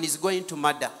ready-handed when he's going to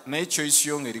murder. Naye choice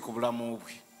yo ng'eri ku bulamu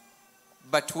bwe.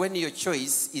 But when your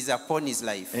choice is upon his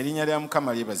life, Erinnya lya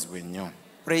Mukama lyebazibwe nnyo.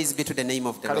 praise be to the name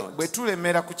of the Kale Lord. bwe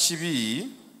tulemera ku kibi,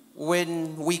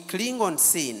 When we cling on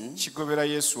sin, kigobera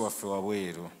Yesu waffe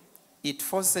wabweru. It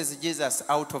forces Jesus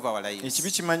out of our lives.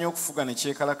 ekibi kimanya okufuga ne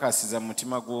kyekalakasiza mu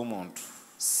mutima gw'omuntu.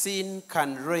 Sin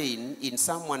can reign in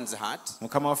someone's heart.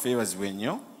 Mukama waffe yeebazibwe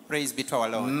ennyo. Praise be to our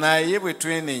Lord. Naye bwe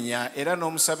twenenya era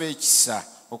n'omusaba ekisa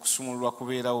okusumululwa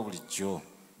kubeerawo bulijjo.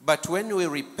 But when we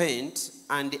repent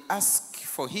and ask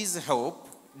for his help,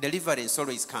 deliverance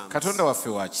always comes. Katonda waffe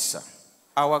wa kisa.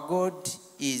 Our God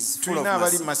is full of tulina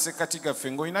abali mercy. mu masekkati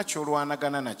gaffe ng'olina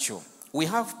ky'olwanagana nakyo We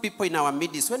have people in our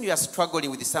midst when you are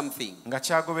struggling with something, nga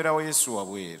kyagoberawo Yesu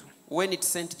wabweru. when it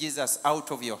sent Jesus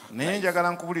out of your Naye life.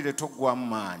 njagala nkubulire toggwamu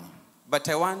maanyi. But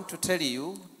I want to tell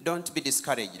you, don't be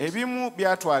discouraged. Ebimu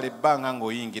byatwala ebbanga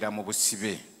ng'oyingira mu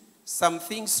busibe. Some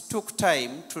things took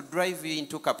time to drive you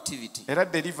into captivity. Era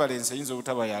deliverance eyinza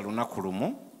obutaba ya lunaku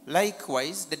lumu.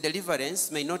 Likewise, the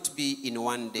deliverance may not be in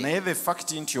one day. Naye the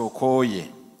fact nti okooye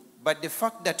But the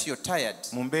fact that you're tired,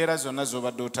 mu mbeera zonna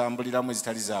z'obadde otambuliramu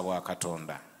ezitali za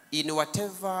bwakatonda, in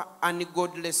whatever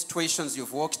ungodly situations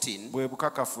you've walked in, bwe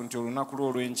bukakafu nti olunaku lwo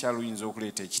olw'enkya luyinza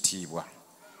okuleeta ekitiibwa.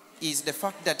 is the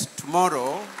fact that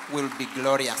tomorrow will be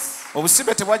glorious.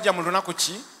 Obusibe tebwajja mu lunaku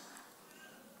ki?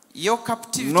 Your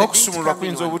captivity didn't N'okusumululwa come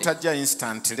in kuyinza one day. obutajja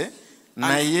instantly,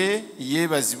 naye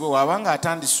yeebazibwe wabanga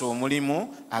atandise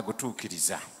omulimu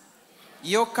agutuukiriza.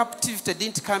 Your captivity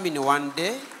didn't come in one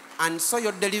day, and so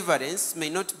your deliverance may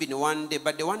not be in one day,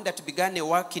 but the one that began a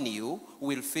work in you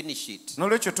will finish it.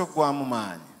 N'olwekyo toggwamu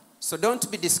maanyi. So don't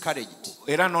be discouraged.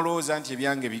 Era n'olowooza nti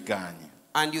ebyange bigaanye.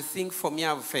 And you think, for me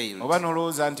I've failed. Oba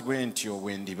n'olowooza nti bwe ntyo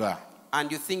bwe ndiba.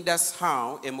 And you think that's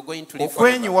how I'm going to live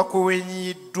forever. Okwenyiwa kwe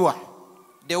wenyiyiddwa.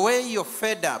 The way you're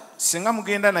fed up, Singa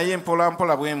mugenda naye mpola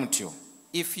mpola bwe mutyo,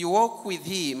 if you walk with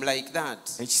him like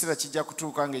that, ekiseera kijja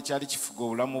kutuuka ng'ekyali kifuga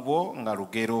obulamu bwo nga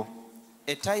lugero.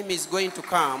 a time is going to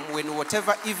come when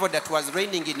whatever evil that was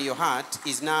reigning in your heart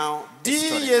is now Ddi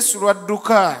destroyed. Yesu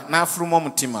lwadduka n'afuluma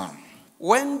omutima?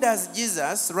 When does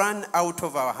Jesus run out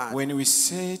of our heart? When we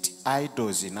set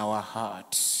idols in our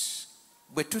hearts.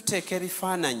 Bwe tuteeka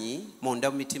ebifaananyi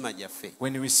munda mu mitima gyaffe.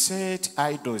 When we set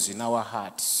idols in our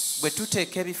hearts. Bwe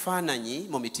tuteeka ebifaananyi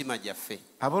mu mitima gyaffe.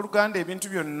 Abooluganda, ebintu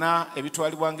byonna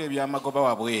ebitwalibwa ng'ebyamagoba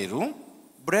wabweru,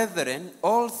 Brethren,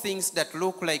 all things that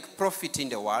look like profit in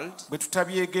the world, bwe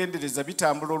tutabyegendereza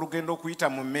bitambula olugendo okuyita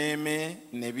mu mmeeme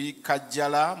ne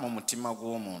bikajjala mu mutima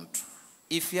gw'omuntu.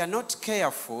 if you are not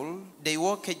careful, they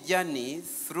walk a journey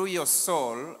through your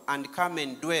soul and come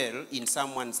and dwell in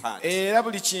someone's heart. Era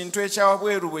buli kintu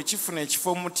ekyawabweru bwe kifuna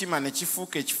ekifo mu mutima ne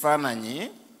kifuuka ekifaananyi,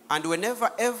 And whenever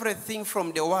everything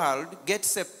from the world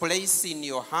gets a place in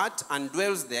your heart and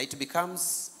dwells there, it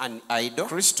becomes an idol.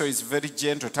 Kristo is very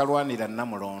gentle, talwanira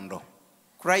namulondo.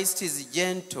 Christ is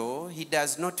gentle. He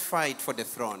does not fight for the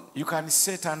throne. You can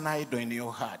set an idol in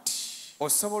your heart.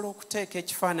 Osobola okuteeka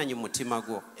ekifaananyi mu mutima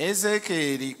gwo.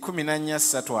 Ezeekeri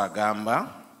 14:3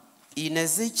 agamba, In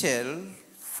Ezekiel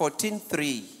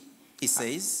 14:3, he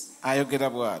says, ayogera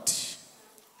bw'ati.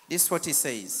 this is what he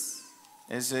says.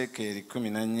 Ezeekeri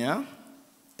 14,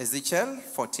 Ezekiel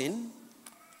 14,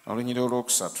 olunyiri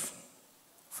olwokusatu,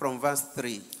 from verse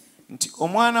 3. nti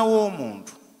omwana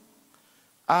w'omuntu,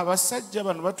 abasajja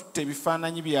bano batutte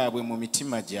ebifaananyi byabwe mu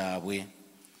mitima gyabwe,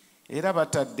 era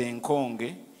batadde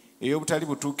enkonge ey'obutali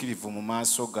butuukirivu mu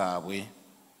maaso gaabwe.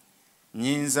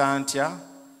 Nnyinza ntya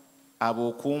abo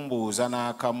okumbuuza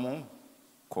n'akamu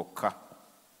kokka?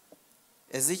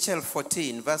 Ezekiel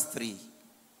 14, verse 3.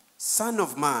 Son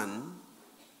of man,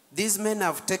 these men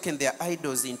have taken their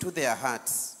idols into their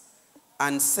hearts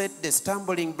and set the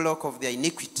stumbling block of their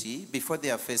iniquity before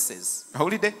their faces.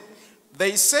 Holiday.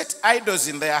 They set idols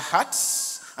in their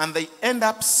hearts and they end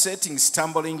up setting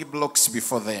stumbling blocks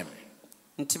before them.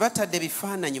 Nti batadde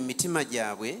ebifaananyi mu mitima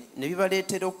gyabwe ne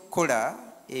bibaleetera okukola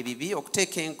ebibi,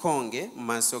 okuteeka enkonge mu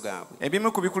maaso gaabwe.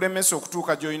 Ebimu ku bikulemesa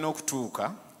okutuuka gy'olina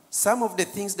okutuuka, Some of the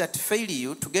things that fail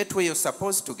you to get where you're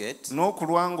supposed to get,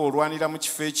 n'okulwa ng'olwanira mu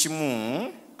kifo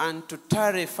ekimu, and to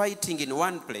tarry fighting in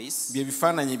one place, bye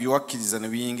bifaananyi byewakkiriza ne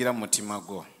biyingira mu mutima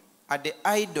gwo. are the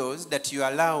idols that you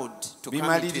allowed to come into your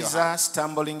heart. Bimaliriza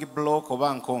stumbling block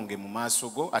oba nkonge mu maaso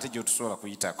go ate gy'otusobola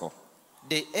kuyitako.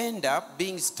 They end up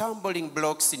being stumbling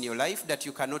blocks in your life that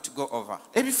you cannot go over.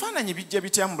 Ebifaananyi bijja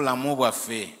bitya mu bulamu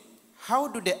bwaffe? How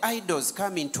do the idols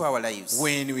come into our lives?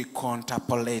 When we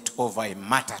contemplate over a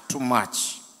matter too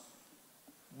much.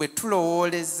 Bwe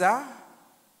tulowooleza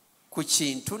ku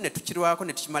kintu ne tukirwako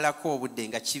ne tukimalako obudde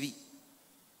nga kibi.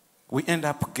 We end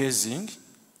up gazing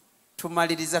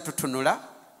Tumaliriza tutunula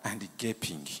and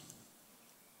gaping.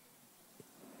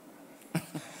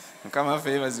 Mukama waffe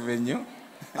yeebazibwe nnyo.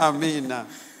 Amina.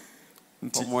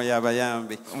 Omwoyo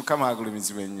abayambe. Mukama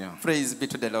agulumizibwe nnyo. Praise be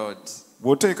to the Lord.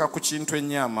 Bw'oteeka ku kintu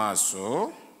ennyo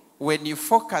amaaso, when you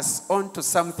focus onto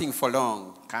something for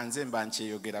long, kanze mba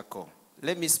nkyeyogerako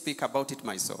let me speak about it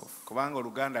myself. kubanga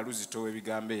Oluganda luzitowa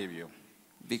ebigambo ebyo.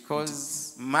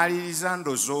 Because Maliriza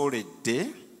ndozooledde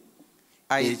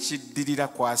ekiddirira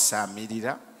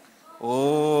kwasaamirira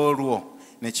olwo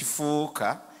ne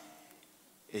kifuuka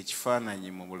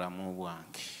ekifaananyi mu bulamu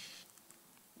bwange.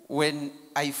 when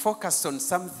I focus on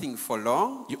something for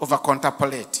long, You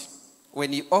over-contemplate.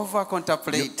 when you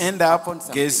over-contemplate, You end up upon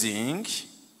something, gazing.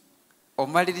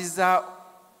 omaliriza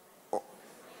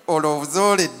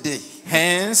olowoozoledde,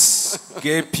 Hence,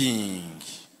 gaping.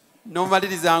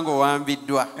 n'omaliriza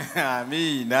ng'owambiddwa.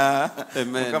 Amiina.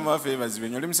 Amen. Mukama waffe yeebazibwe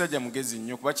nnyo. Oli musajja mugezi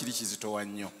nnyo kuba kiri kizitowa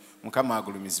nnyo. Mukama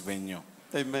agulumizibwe nnyo.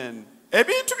 Amen.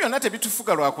 Ebintu byonna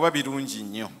tebitufuga lwakuba birungi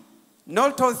nnyo.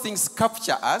 Not all things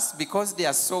capture us because they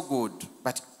are so good.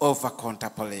 But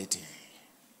over-contemplating.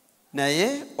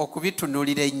 Naye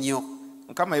okubitunuulira ennyo.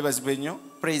 Mukama yeebazibwe nnyo.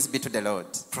 Praise be to the Lord.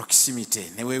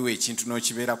 Proximity. Ne weewa ekintu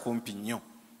n'okibeera kumpi nnyo.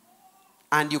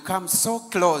 And you come so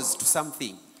close to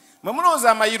something. Mwe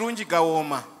mulowooza amayirungi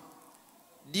gawooma.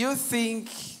 Do you think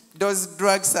those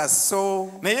drugs are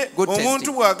so Naye good omuntu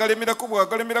tasting?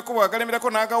 bw'agalemerako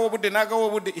n'agawa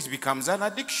obudde, it becomes an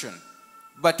addiction.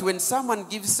 But when someone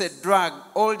gives a drug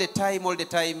all the time, it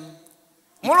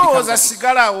Mulowooza becomes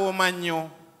sigala awooma nnyo.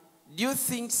 do you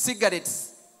think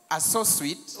cigarettes are so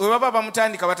sweet? Bwe baba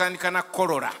batandika na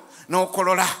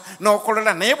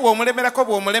n'okolola naye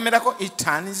bw'omulemerako it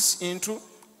turns into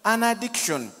an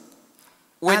addiction.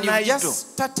 When you An idol.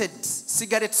 just started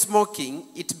cigarette smoking,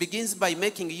 it begins by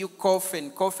making you cough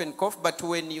and cough and cough. But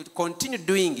when you continue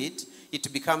doing it,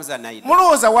 it becomes an idol.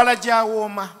 Mulowooza wala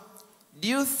gy'awooma. Do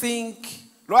you think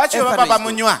Lwaki bwe baba ethanol is good?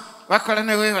 bamunywa bakola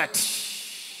ne bwe bati.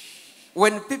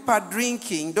 When people are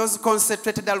drinking those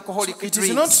concentrated alcoholic It drinks,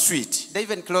 is not sweet. they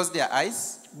even close their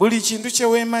eyes. Buli kintu kye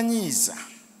weemanyiiza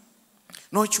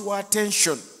n'okiwa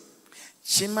attention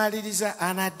kimaliriza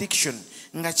an addiction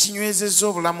nga kinywezezza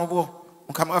obulamu bwo.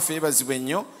 Mukama waffe yeebazibwe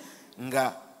nnyo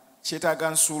nga kyetaaga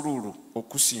nsuuluulu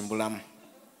okusimbulamu.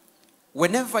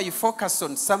 Whenever you focus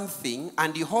on something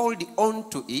and you hold on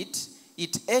to it,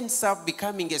 it ends up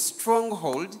becoming a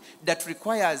stronghold that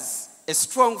requires a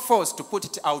strong force to put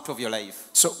it out of your life.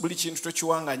 So buli kintu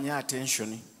tokiwanga nnyo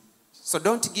attention. So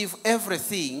don't give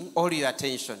everything all your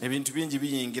attention. Ebintu bingi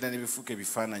biyingira ne bifuuka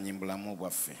ebifaananyi mu bulamu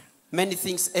bwaffe. Many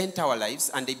things enter our lives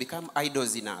and they become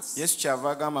idols in us. Yesu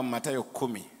kyava agamba mu Matayo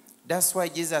 10 That's why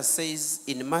Jesus says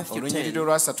in Matthew olunyiriri 10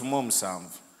 olwa 37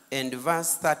 and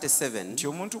verse 37 nti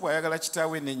omuntu bw'ayagala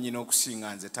kitaawe ne nnyina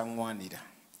okusinga nze taŋŋwanira.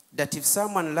 that if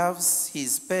someone loves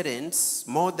his parents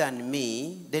more than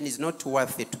me, then he's not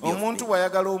worthy to be of Omuntu me.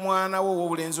 bw'ayagala omwana we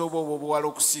ow'obulenzi oba obw'obuwala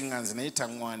okusinga nze naye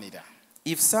taŋŋwanira.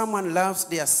 If someone loves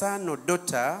their son or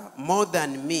daughter more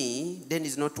than me, then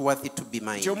he's not worthy to be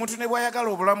mine. Nti omuntu ne bw'ayagala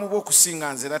obulamu bwe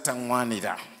okusinga nze era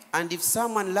taŋŋwanira. And if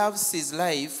someone loves his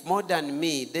life more than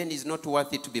me, then he's not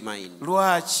worthy to be mine.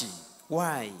 Lwaki?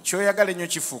 Why? Ky'oyagala ennyo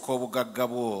kifuuka obugagga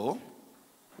bwo,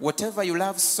 Whatever you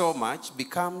love so much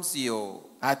becomes your...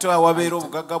 ate awabeera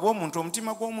obugagga bw'omuntu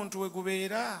omutima gw'omuntu we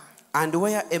gubeera. And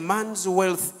where a man's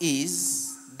wealth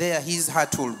is, there his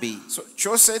heart will be. So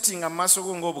ky'oseetinga mu maaso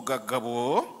go ng'obugagga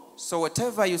bwo, So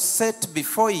whatever you set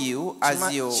before you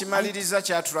as your... kimaliriza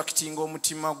kyatulakitinga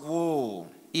omutima gwo.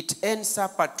 It ends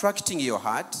up attracting your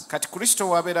heart. Kati Kristo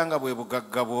w'abeera nga bwe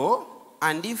bugagga bwo,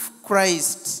 And if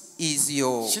Christ is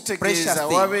your precious kitegeeza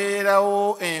thing,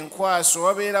 wabeerawo enkwaso,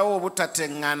 wabeerawo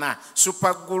obutateŋŋana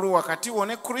supaggulu wakati wo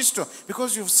ne Kristo,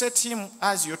 because you've set him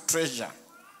as your treasure.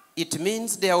 it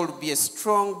means there will be a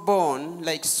strong bond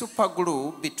like super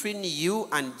glue between you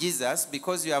and Jesus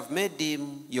because you have made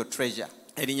him your treasure.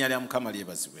 Erinnya lya Mukama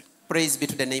lyebazibwe. Praise be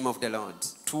to the name of the Lord.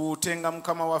 Tuutenga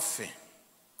Mukama waffe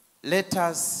Let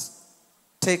us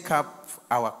take up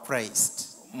our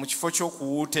Christ. mu kifo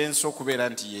ky'okuwuuta ensi okubeera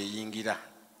nti yeeyingira.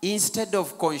 Instead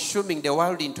of consuming the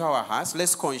world into our hearts,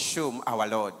 let's consume our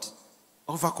Lord.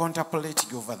 Over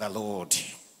contemplating over the Lord.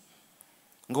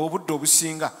 Ng'obudde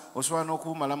obusinga osobola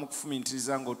n'okubumala mu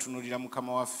kufumiitiriza ng'otunuulira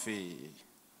Mukama waffe.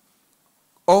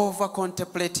 Over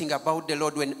contemplating about the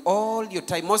Lord when all your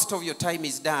time, most of your time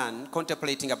is done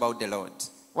contemplating about the Lord.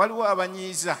 Waliwo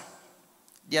abanyiiza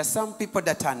There are some people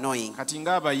that are annoying. kati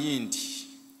ng'abayindi.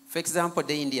 For example,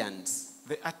 the Indians.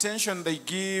 The attention they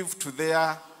give to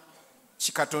their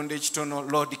kikatonda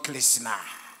ekitono Lord Krishna.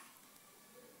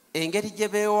 Engeri gye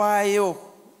beewaayo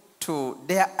to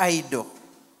their idol.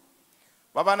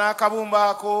 Baba n'akabumba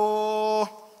ako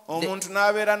omuntu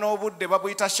n'abeera n'obudde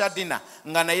babuyita shadina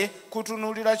nga naye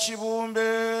kutunuulira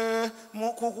kibumbe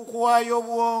mu kukuwaayo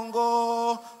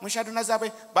obwongo mu shadina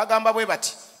zaabwe bagamba bwe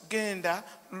bati genda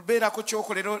beerako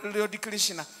kyokolera Lord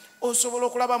Krishna osobola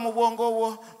okulaba mu bwongo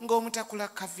bwo ng'omutakula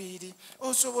kaviiri,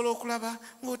 osobola okulaba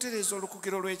ng'otereza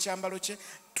olukugiro lw'ekyambalo kye.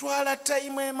 Twala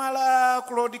tayimu emala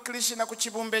ku Lord Krishna ku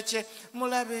kibumbe kye,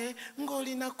 mulabe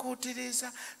ng'olina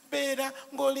kootereza, beera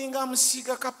ng'olinga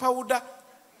amusiiga kapawuda.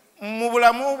 Mu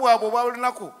bulamu bwabwe obwa buli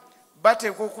lunaku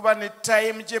bateekwa okuba ne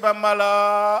time gye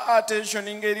bamala attention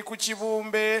ng'eri ku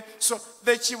kibumbe. So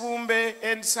the kibumbe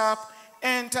ends up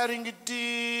entering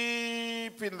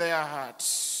deep in their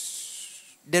hearts.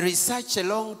 There is such a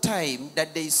long time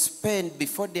that they spend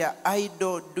before their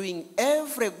idol, doing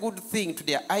every good thing to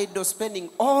their idol, spending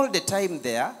all the time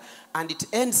there, and it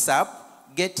ends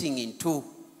up getting into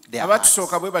their hearts.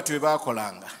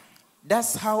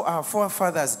 That's how our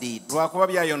forefathers did.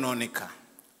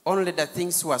 Only the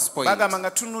things were spoiled.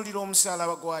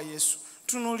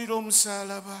 Tunulira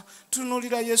omusalaba,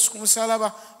 tunulira Yesu ku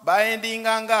musalaba,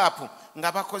 baendinga ngapo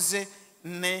nga bakoze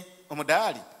ne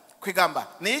omudaali. Kwegamba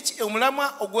naye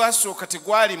omulamwa ogwasooka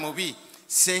tegwali mubi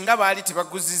senga baali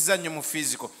tebaguzizza nnyo mu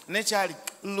physical. Nekyali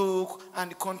look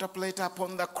and contemplate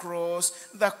upon the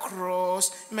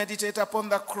cross, meditate upon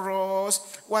the cross,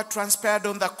 what transpired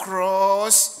on the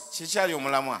cross. Kikyali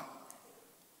omulamwa.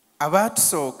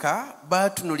 Abaatusooka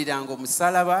baatunuliranga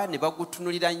omusalaba ne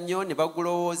bagutunulira nnyo ne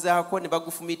bagulowoozaako ne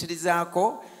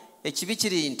bagufumiitirizaako. Ekibi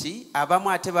kiri nti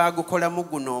abamu ate baagukolamu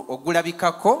guno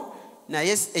ogulabikako,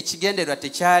 naye ekigendererwa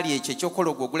tekyali ekyo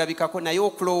ekyokola ogwo ogulabikako, naye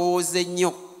okulowooza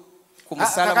ennyo ku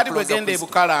musalaba. Bwegenda e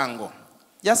Bukalango,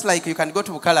 just like you can go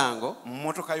to Bukalango,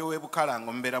 mmotoka y'e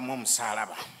Bukalango mbeeramu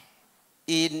omusalaba.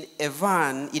 In a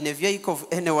van, in a vehicle of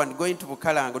anyone going to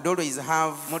Bukalango, they always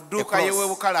have a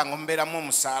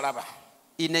cross.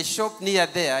 In a shop near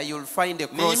there, you'll find a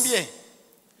cross.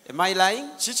 Am I lying?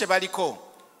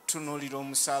 Tunulira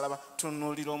omusalaba,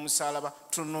 tunulira omusalaba,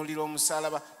 tunulira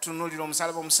omusalaba, tunulira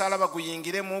omusalaba, omusalaba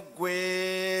guyingiremu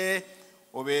gwe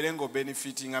obeere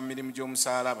ng'obenefitinga mu mirimu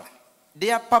gy'omusalaba.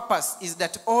 Their purpose is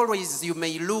that always you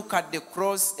may look at the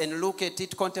cross and look at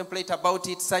it, contemplate about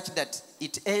it, such that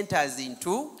it enters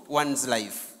into one's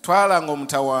life. Twalanga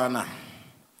omutawaana.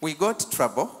 We got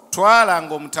trouble.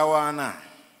 Twalanga omutawaana.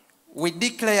 We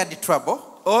declared trouble.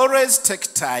 Always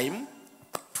take time.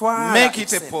 Make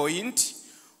it a point.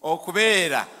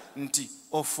 Okubeera nti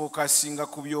ofokasinga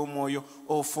ku by'omwoyo,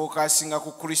 ofokasinga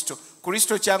ku Kristo.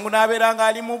 Kristo kyangu n'abeera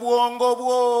ng'ali mu bwongo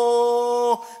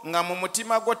bwo, nga mu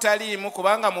mutima gwo taliimu,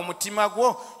 kubanga mu mutima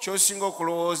gwo ky'osinga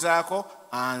okulowoozaako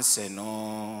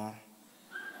anseno.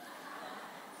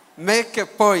 Make a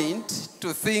point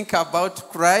to think about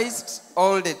Christ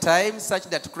all the time, such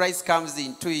that Christ comes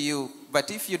into you. But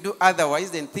if you do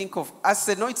otherwise, then think of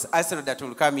Arsenal. It's Arsenal that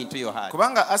will come into your heart.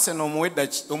 Kubanga Arsenal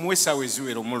omuwesaawo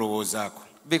eziwera omulowoozaako.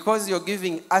 Because you're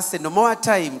giving Arsenal more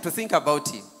time to think about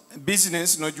him.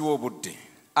 Business n'ogiwa obudde.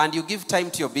 And you give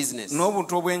time to your business.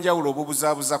 N'obuntu obw'enjawulo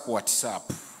obubuzaabuza ku WhatsApp.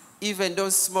 Even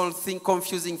those small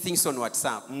confusing things on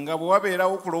WhatsApp. Nga bwe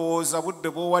wabeerawo okulowooza budde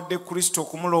bw'owadde Kristo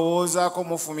okumulowoozaako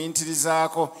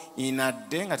mufumiitirizaako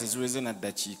inadde nga teziweze na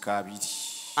ddakiika 2.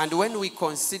 And when we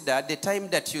consider the time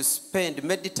that you spend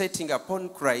meditating upon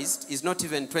Christ is not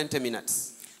even 20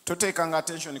 minutes. Toteekanga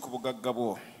attention ku bugagga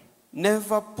bwo.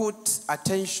 Never put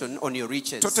attention on your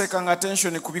riches. Toteekanga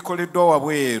attention ku bikoleddwa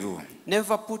wabweru.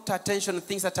 Never put attention on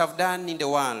things that have done in the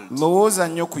world. Lowooza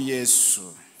nnyo ku Yesu.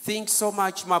 Think so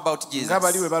much more about Jesus. Nga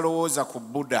bali we balowooza ku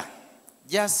Buddha.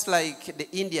 Just like the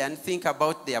Indian think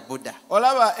about their Buddha.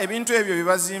 Olaba ebintu ebyo bye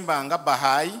bazimba nga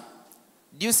Baha'i.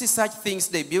 Do you see such things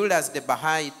they build as the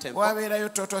Baha'i temple? Wabeerayo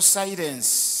total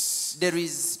silence. There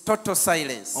is total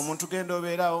silence. Omuntu genda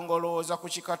obeerawo ng'olowooza ku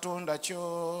kikatonda kyo.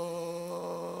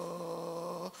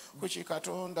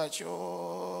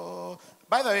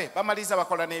 By the way, bamaliza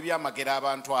bakola n'ebyamagero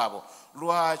abantu abo.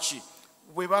 Lwaki?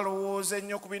 Bwe balowooza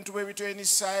ennyo ku bintu bw'ebito in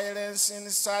silence,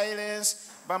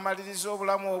 bamaliriza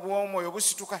obulamu obw'omwoyo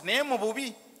busituka naye mu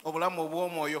bubi obulamu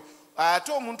obw'omwoyo.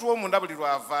 Ate omuntu w'omunda buli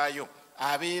lwavaayo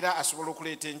abeera asobola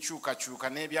okuleeta enkyukakyuka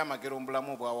n'ebyamagero mu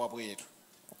bulamu obwa wabweru.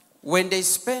 When they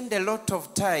spend a lot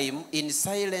of time in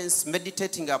silence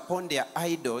meditating upon their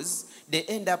idols, they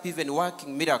end up even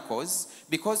working miracles,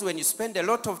 because when you spend a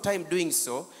lot of time doing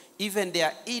so, even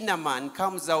their inner man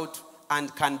comes out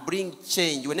and can bring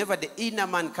change. Whenever the inner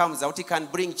man comes out, he can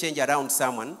bring change around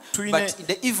someone, but in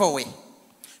the evil way.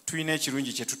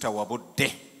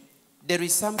 There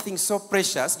is something so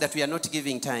precious that we are not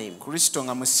giving time.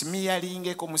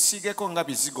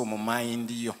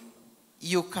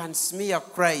 You can smear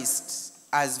Christ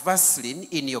as Vaseline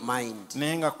in your mind.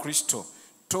 Nenga Kristo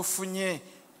tofunye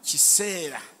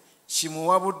kiseera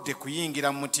kimuwabudde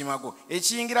kuyingira mu mutima gwo.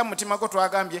 Ekiyingira mu mutima gwo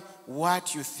twagambye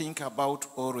what you think about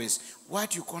always,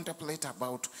 what you contemplate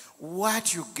about,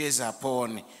 what you gaze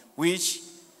upon, which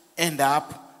end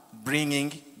up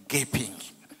bringing gaping.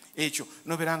 Ekyo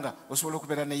nobeera nga osobola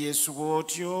okubeera ne Yesu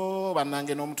bw'otyo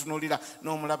bannange n'omutunuulira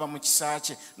n'omulaba mu kisa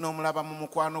kye n'omulaba mu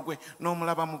mukwano gwe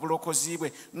n'omulaba mu bulokozi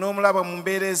bwe n'omulaba mu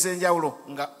mbeera ez'enjawulo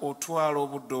nga otwala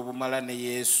obudde obumala ne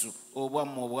Yesu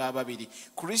obwammwe obw'ababiri.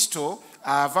 Kristo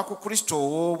ava ku Kristo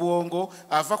ow'obwongo,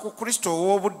 ava ku Kristo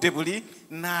ow'obudde buli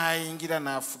n'ayingira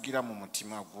n'afugira mu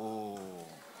mutima gwo.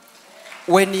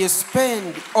 When you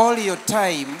spend all your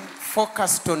time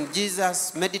focused on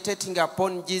Jesus, meditating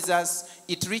upon Jesus,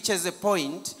 it reaches a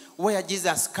point where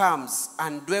Jesus comes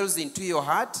and dwells into your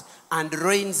heart and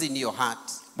reigns in your heart.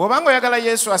 Bw'obanga oyagala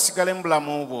Yesu asigale mu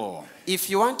bulamu bwo, If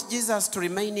you want Jesus to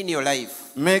remain in your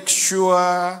life, make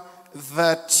sure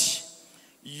that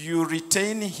you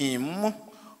retain him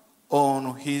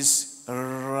on his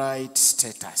right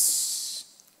status.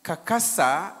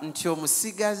 kakasa nti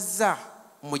omusigazza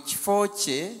mu kifo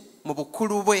kye mu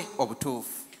bukulu bwe obutuufu.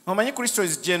 Omanyi Kristo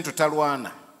is gentle,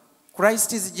 talwana.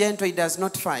 Christ is gentle, he does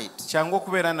not fight. Kyangu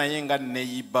okubeera naye nga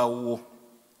neighbor wo.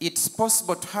 It's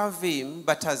possible to have him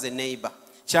but as a neighbor.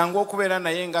 Kyangu okubeera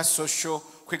naye nga social,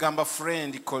 kwegamba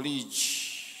friend, colleague.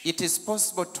 It is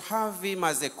possible to have him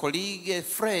as a colleague, a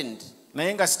friend.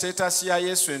 Naye nga status ya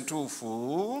Yesu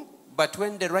entuufu, But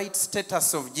when the right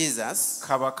status of Jesus,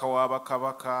 kabaka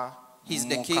w'abakabaka, he's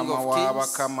the King Mukama of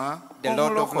Kings, w'abakama, the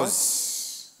Lord of omulokozi.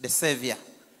 Lords, the Savior.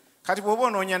 Kati bw'oba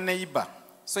onoonya neighbor,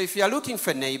 So if you are looking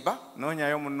for a neighbor,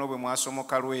 noonyayo munno bwe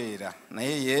mwasomoka lwera,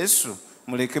 naye Yesu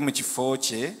muleke mu kifo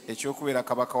kye eky'okubeera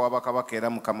kabaka w'abakabaka era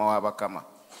mukama w'abakama.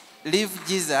 leave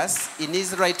Jesus in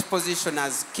his right position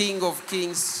as King of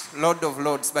Kings, Lord of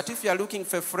Lords. But if you are looking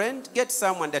for a friend, get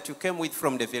someone that you came with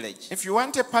from the village. If you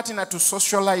want a partner to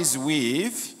socialize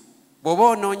with, Bw'oba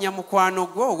onoonya mukwano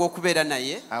gwo ogw'okubeera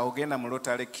naye, ogenda mu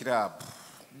Rotary Club.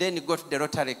 then you go to the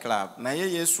Rotary Club.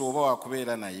 Naye Yesu oba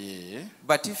wakubeera naye,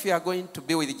 But if you are going to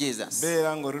be with Jesus,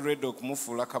 beera ng'oli ready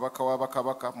okumufuula kabaka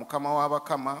w'abakabaka, mukama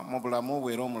w'abakama mu bulamu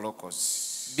bwe era omulokozi.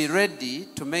 be ready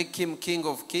to make him King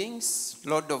of Kings,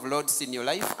 Lord of Lords in your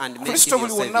life, and make Kristo him your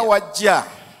buli wonna Savior. wajja,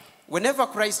 Whenever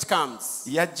Christ comes,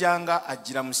 yajjanga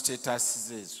ajjira mu status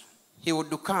ezo. he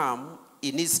would come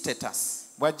in his status.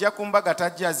 Bw'ajja ku mbaga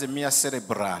tajja as a mere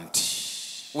celebrant.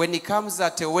 When he comes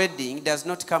at a wedding, he does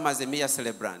not come as a mere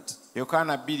celebrant.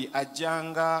 Yokaana 2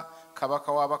 ajjanga kabaka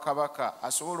w'abakabaka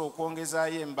asobola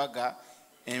okwongezaayo embaga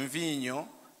enviinyo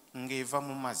ng'eva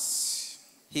mu mazzi.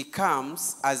 He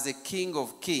comes as a King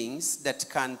of Kings that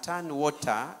can turn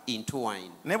water into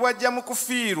wine. Ne bw'ajja mu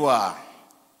kufiirwa,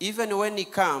 Even when he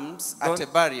comes at a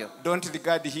burial, don't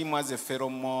regard him as a fellow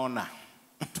mourner.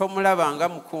 tomulaba nga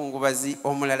mukungubazi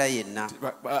omulala yenna.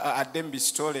 Adde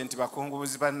mbisitole nti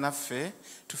bakungubuzi bannaffe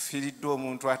tufiiriddwa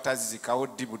omuntu atazzikawo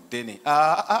ddi buddene.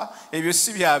 Ebyo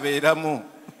si byabeeramu.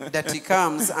 That he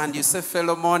comes and you say,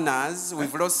 fellow mourners,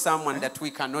 we've lost someone that we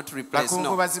cannot replace. No.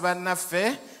 Bakungubazi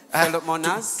bannaffe Fellow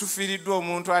mourners, tufiiriddwa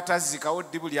omuntu atazzikawo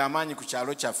ddi buli amaanyi ku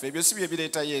kyalo kyaffe. Ebyo si bye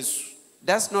bireeta Yesu.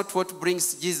 that's not what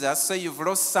brings Jesus. So you've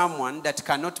lost someone that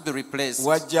cannot be replaced.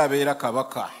 Wajja abeera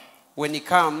kabaka. When he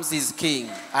comes, he's king.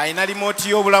 Alina limooti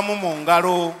y'obulamu mu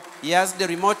ngalo. He has the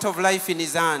remote of life in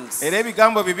his hands. Era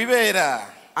ebigambo bye bibeera.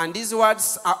 And these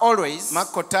words are always,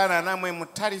 Makko 5:4 mu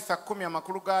Talitha 10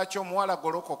 amakulu gaakyo omuwala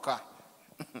golokoka.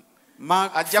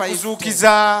 Mark Ajja 5:10.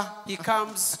 kuzuukiza. He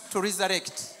comes to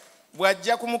resurrect.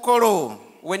 Bw'ajja ku mukolo.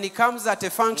 When he comes at a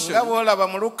function, Nga bw'olaba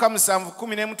mu Luka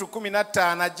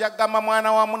 7:11-15 ajja gamba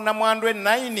mwana wa munnamwandu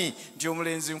enayini nti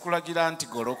omulenzi nkulagira nti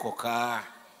golokoka.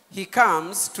 he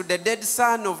comes to the dead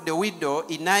son of the widow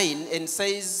in 9 and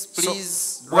says,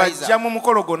 please rise Bw'ajja up. mu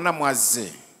mukolo gonna mwazze.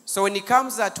 So when he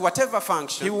comes at whatever He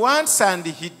function, wants and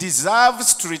he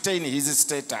deserves to retain his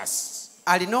status.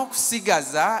 alina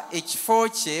okusigaza ekifo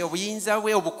kye obuyinza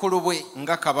bwe obukulu bwe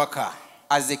Nga kabaka.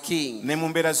 as a king. Ne mu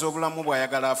mbeera z'obulamu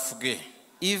bw'ayagala afuge.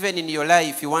 Even in your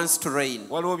life, he wants to reign.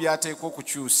 Waliwo by'ateekwa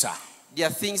okukyusa. There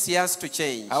are things he has to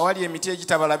change. Awali emiti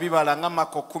egitabala bibala nga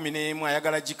Makko 11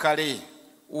 ayagala gikale.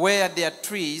 Where there are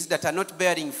trees that are not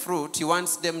bearing fruit, he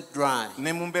wants them dry.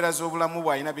 Ne mu mbeera z'obulamu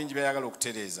bw'alina bingi by'ayagala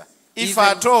okutereeza. If Even-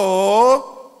 at all,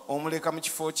 omuleka mu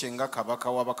kifo kye nga kabaka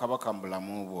w'abakabaka mu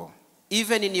bulamu bwo.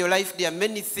 Even in your life, there are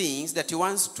many things that he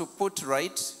wants to put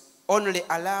right. Only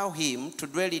allow him to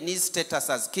dwell in his status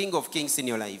as King of Kings in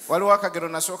your life. Waliwo akagero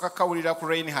nasooka kawulira ku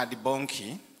Reinhard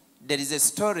Bonnke, There is a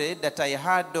story that I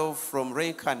heard of from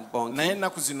Reinhard Bonnke. naye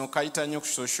ennaku zino kayita nnyo ku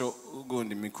social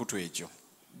gundi mikutu egyo.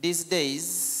 These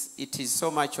days, it is so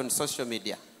much on social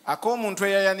media. Ak'omuntu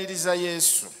eyayaniriza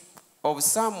Yesu Of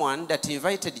someone that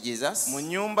invited Jesus mu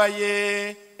nnyumba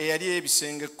ye eyali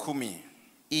ebisenge 10.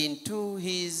 into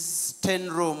his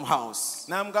 10-room house.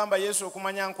 N'amugamba Yesu,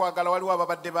 okumanya nkwagala waliwo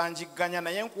ababadde banjigganya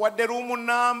naye nkuwadde ruumu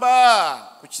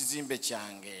nnamba ku kizimbe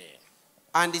kyange.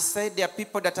 And he said, there are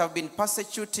people that have been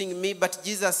persecuting me, but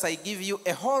Jesus, I give you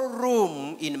a whole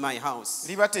room in my house.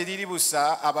 Liba teriri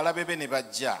busa abalabe be ne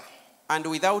bajja. And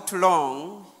without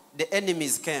long, the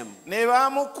enemies came. Ne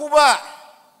baamukuba.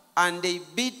 And they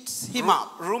beat him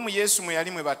up. Ruumu Yesu mwe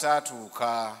yali mwe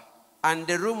bataatuuka. And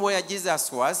the room where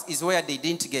Jesus was is where they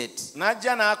didn't get.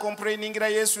 N'ajja n'akomplainingira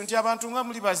Yesu nti abantu nga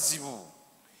muli bazibu.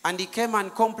 And he came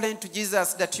and complained to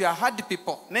Jesus that you are hard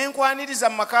people. Ne nkwaniriza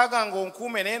mu maka gange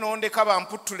onkuume naye n'ondeka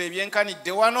bamputtula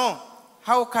ebyenkanidde wano.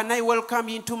 How can I welcome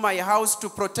you into my house to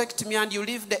protect me and you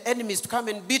leave the enemies to come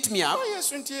and beat me up?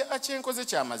 Yesu nti akyenkoze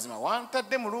kya mazima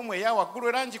wantadde mu luumu eya waggulu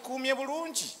era ngikuumye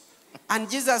bulungi. And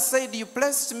Jesus said, you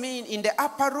placed me in the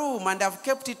upper room and I've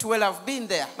kept it well, I've been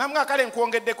there. Namga kale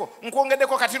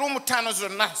nkwongeddeko kati ruumu 5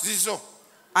 zonna zizo.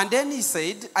 And then he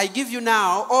said, I give you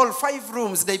now all 5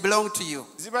 rooms, they belong to you.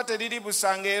 Ziba teriri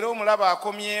busanga era omulaba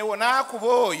akomyewo n'akuba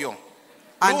oyo.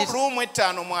 Ruumu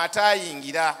 5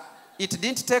 mw'ataayingira. It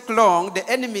didn't take long, the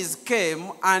enemies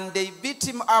came and they beat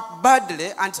him up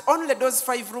badly, and only those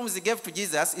 5 rooms he gave to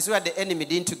Jesus is where the enemy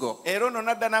didn't go. Era ono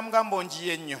n'adda n'amugamba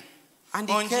onjiye nnyo. And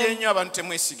he Onjiye came, nnyo abantu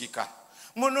temwesigika.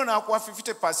 Muno n'akuwa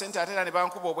 50% ate era ne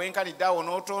bankuba obwenkanidde awo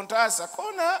n'otontaasa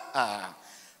kona.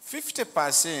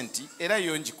 50% era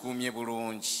yo ngikuumye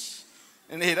bulungi.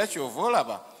 Era kyova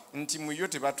olaba nti mu yo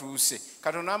tebatuuse.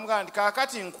 Katonda n'amugamba nti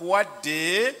kaakati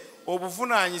nkuwadde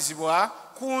obuvunaanyizibwa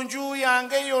ku nju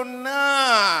yange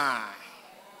yonna.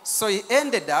 so he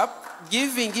ended up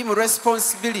giving him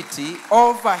responsibility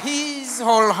over his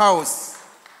whole house.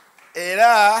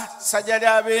 Era sajja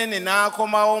lya Beene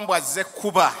n'akomawo mbw azze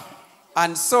kkuba.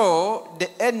 And so the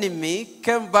enemy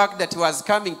came back that he was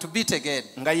coming to beat again.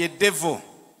 Nga ye devil.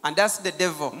 And that's the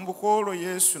devil. Mbukoolo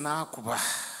Yesu n'akuba.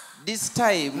 This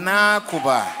time,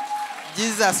 N'akuba.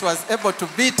 Jesus was able to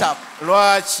beat up.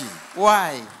 Lwaki?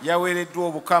 Why? Yaweereddwa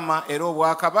obukama era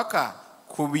obwakabaka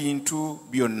ku bintu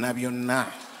byonna byonna.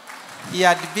 He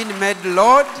had been made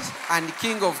Lord and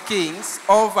King of Kings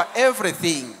over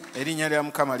everything. Erinnya lya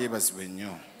Mukama lyebazibwe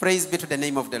nnyo. Praise be to the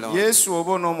name of the Lord. Yesu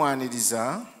oba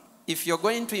onoomwaniriza If you're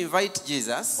going to invite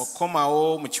Jesus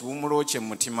okukomawo mu kiwummulo kye mu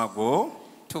mutima gwo,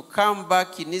 to come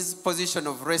back in his position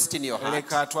of rest in your heart,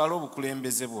 leka atwale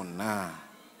obukulembeze bwonna.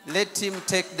 let him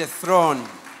take the throne.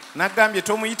 Naggambye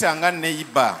tomuyita nga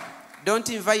neighbor. Don't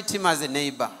invite him as a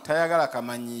neighbor. Tayagala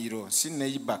kamanyiiro, si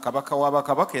neighbor, kabaka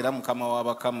w'abakabaka era mukama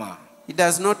w'abakama. He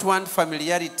does not want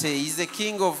familiarity. He's a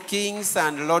King of Kings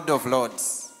and Lord of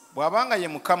Lords. Bw'abanga ye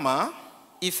mukama,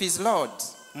 If he's Lord,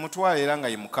 mutwale era nga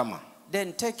ye mukama.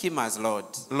 then take him as Lord.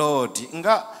 Lord,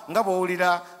 nga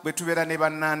bw'owulira bwe tubeera ne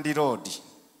bannandi Lord.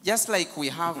 Just like we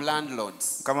have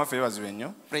landlords. Mukama ffe yeebazibwe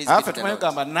nnyo. Praise be to the Tumanyi Lord.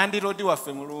 kugamba nandi Lord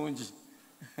waffe mulungi.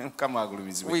 Mukama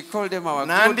agulumizibwe. We call them our good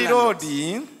Nandi Lord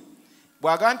landlords.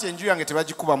 bw'aga nti enju yange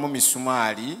tebagikubamu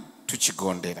misumaali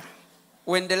tukigondera.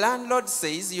 When the landlord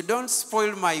says, you don't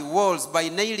spoil my walls by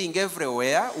nailing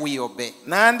everywhere, we obey.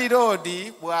 Nandi Lord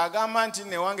bw'agamba nti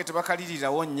ne wange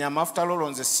tebakalirirawo nnyama after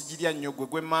all nze sigirya nnyo gwe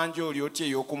gwe manja oli otya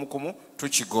ey'okumukumu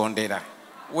tukigondera.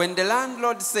 When the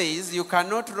landlord says, you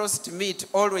cannot roast meat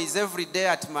always every day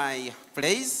at my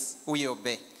place, we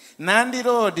obey. Nandi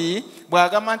Lord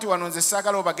bw'agamba nti wano nze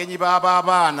saagala obagenyi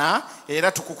b'abaana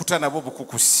era tukukuta nabo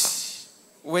bukukusi.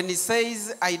 When he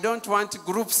says, I don't want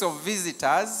groups of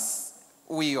visitors,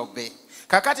 we obey.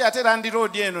 Kakati ate Nandi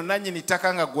Lord eno nannyini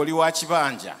ttaka nga gw'oli wa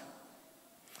kibanja.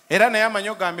 Era naye amanyi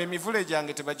ogamba emivule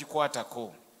gyange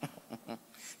tebagikwatako.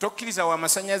 Tokkiriza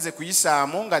w'amasannyalaze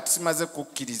kuyisaamu nga simaze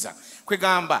kukkiriza.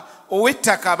 Kwegamba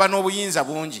ow'ettaka aba n'obuyinza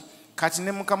bungi. Kati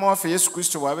ne Mukama waffe Yesu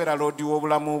Kristo bw'abeera Lord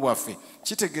w'obulamu bwaffe,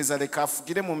 kitegeeza leka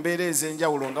afugire mu mbeera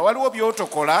ez'enjawulo nga waliwo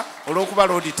by'otokola olw'okuba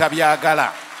Lord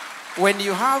tabyagala. When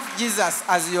you have Jesus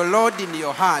as your Lord in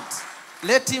your heart,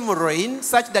 let him reign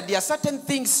such that there are certain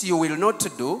things you will not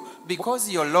do because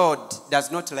your Lord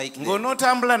does not like them.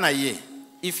 Ng'onootambula naye,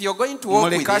 If you're going to walk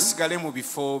with muleka him, asigale mu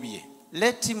bifo bye.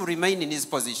 let him remain in his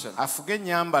position. Afuge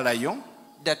ennyambala yo,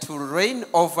 That will reign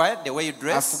over the way you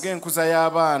dress, afuge enkuza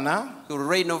y'abaana, will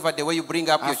reign over the way you bring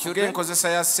up your afuge children, enkozesa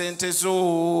ya ssente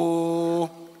zo.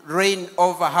 reign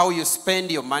over how you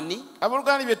spend your money.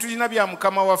 Abooluganda bye tulina bya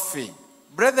Mukama waffe.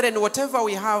 Brethren, whatever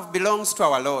we have belongs to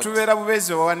our Lord. Tubeera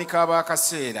bubeezi bawanika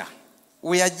ab'akaseera.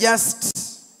 We are just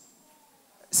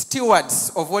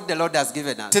stewards of what the Lord has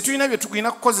given us. Tetulina bye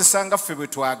tugenda kukozesa nga ffe bwe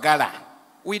twagala.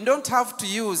 We don't have to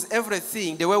use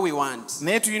everything the way we want.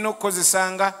 Naye tulina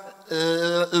okukozesa nga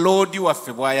Lord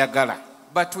waffe bw'ayagala.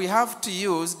 But we have to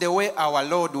use the way our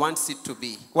Lord wants it to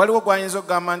be. Waliwo gwayinza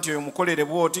okugamba nti oyo mukolere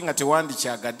bw'oti nga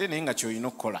tewandikyagadde naye nga ky'olina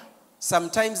okukola.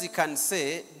 Sometimes he can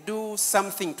say, do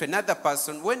something to another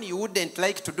person when you wouldn't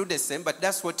like to do the same, but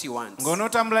that's what he wants.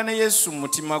 Ng'onootambula ne Yesu mu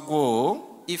mutima gwo,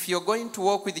 If you're going to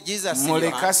walk with Jesus in your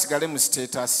muleka heart, asigale mu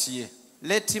status ye.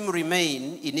 let him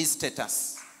remain in his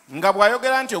status. Nga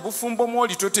bw'ayogera nti obufumbo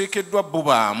mw'oli toteekeddwa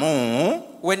bubaamu,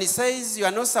 When he says you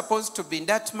are not supposed to be in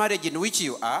that marriage in which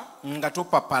you are, nga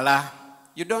topapala.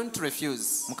 you don't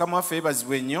refuse. Mukama waffe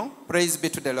yeebazibwe nnyo. Praise be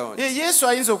to the Lord. Yesu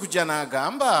ayinza okujja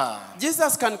n'agamba,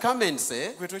 Jesus can come and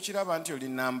say, gwe tokiraba nti oli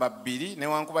namba 2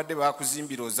 newankubadde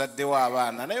baakuzimbira ozaddewo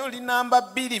abaana naye oli namba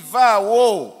 2,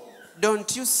 vaawo.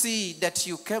 don't you see that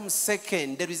you came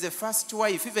second? There is a first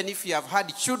wife. Even if you have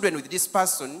had children with this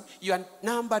person, you are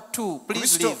number 2.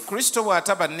 Please leave. Kristo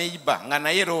bw'ataba neighbor nga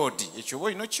naye Lord, ekyo oba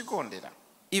olina okikondera.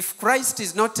 If Christ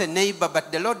is not a neighbor but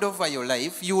the Lord over your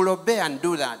life, you will obey and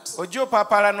do that. Ojja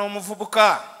opaapaala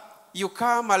n'omuvubuka. You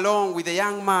come along with a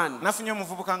young man. Nafunye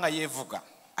omuvubuka nga yeevuga.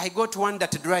 I got one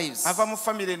that drives. Ava mu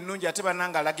famire ennungi ate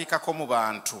bannanga alagikako mu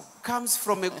bantu. Comes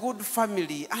from a good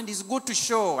family and is good to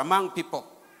show among people.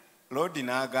 Lord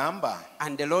n'agamba,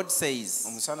 And the Lord says,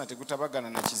 omusana tegutabagana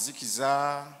na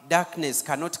kizikiza, darkness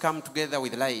cannot come together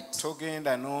with light.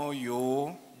 togenda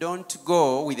n'oyo. Don't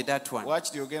go with that one.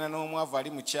 Waakiri ogenda n'omwavu ali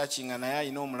mu kyaki nga naye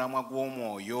alina omulamwa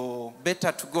gw'omwoyo.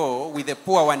 Better to go with the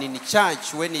poor one in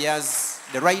church when he has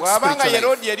the right Bw'abanga ye spiritual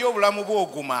Lord life. eri obulamu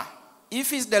bw'oguma. If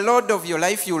he's the Lord of your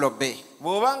life, you will obey.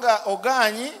 Bw'obanga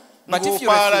ogaanyi But if you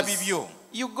ng'opaala refuse, bibyo.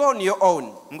 you go on your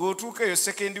own. Ng'otuuka eyo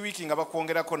second week nga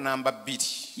bakwongerako namba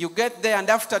 2. You get there and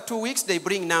after 2 weeks, they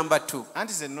bring number 2.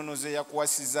 Anti ze nnono ze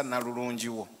yakuwasizza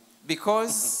nalulungiwo.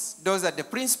 Because those are the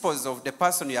principles of the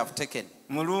person you have taken.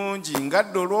 Mulungi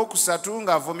ngadde olwokusatu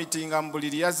ng'avomitinga mu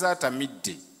buliri yazze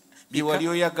atamidde. Bye wali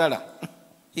oyagala.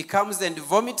 He comes and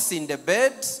vomits in the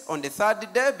bed on the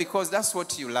 3rd day because that's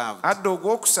what you love. Adde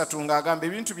ogwokusatu ng'agamba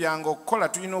ebintu byange okukola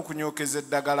tulina okunyookeza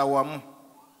eddagala wamu.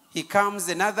 He comes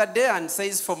another day and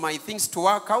says, for my things to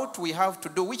work out, we have to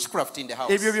do witchcraft in the house.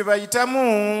 Ebyo bye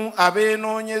bayitamu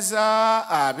abeenoonyeza,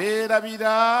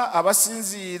 abeerabira,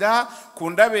 abasinziira ku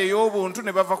ndaba ey'obuntu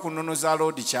ne bava ku nnono za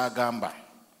Lord ky'agamba.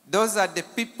 Those are the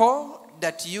people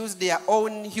that use their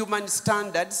own human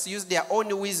standards, use their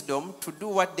own wisdom to do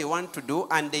what they want to do,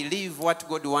 and they leave what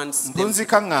God wants them to do.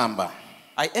 Mpunzika ngamba,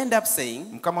 I end up saying,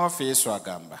 Mukama waffe Yesu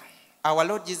agamba, our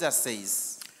Lord Jesus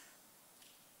says,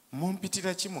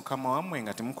 mumpitira ki Mukama wammwe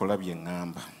nga temukola bye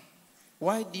ŋŋamba?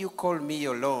 why do you call me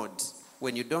your Lord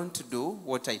when you don't do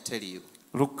what I tell you?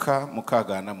 Luka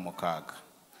 6:46.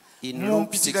 In Luke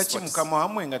Mumpitira ki 6:46. Mukama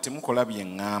wammwe nga temukola bye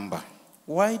ŋŋamba?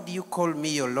 Why do you call me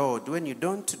your Lord when you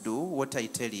don't do what I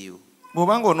tell you?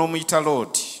 Bw'obanga onoomuyita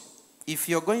Lord, If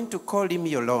you're going to call him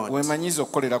your Lord, weemanyiza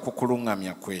okukolera ku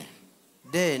kuluŋŋamya kwe.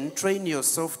 then train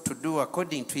yourself to do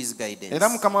according to his guidance. Era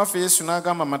Mukama waffe Yesu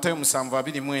n'agamba Matayo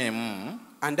 7:21,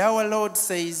 And our Lord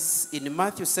says in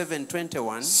Matthew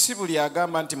 7:21, si buli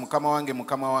agamba nti Mukama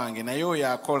wange, naye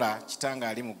oyo akola Kitange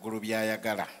ali mu ggulu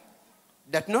by'ayagala.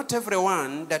 that not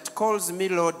everyone that calls me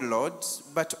Lord, Lord,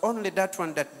 but only that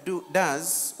one that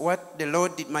does what the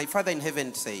Lord, my Father in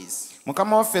heaven says.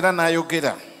 Mukama waffe era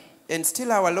n'ayogera And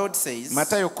still our Lord says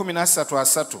Matayo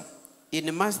 13:3,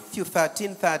 in Matthew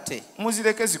 13:30,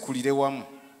 muzireke zikulire wamu.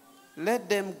 let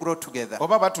them grow together.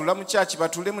 Oba batuula mu kyaki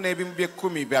batuulemu n'ebimu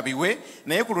bye10 babiwe,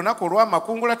 naye ku lunaku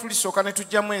olw'amakungula tulisooka ne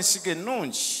tuggyamu ensigo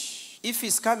ennungi. If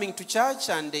he's coming to church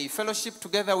and they fellowship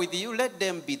together with you, let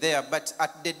them be there. But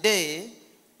at the day,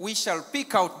 we shall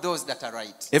pick out those that are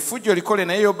right. Effujjo likole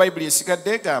naye yo Bayibuli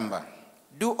esigadde egamba.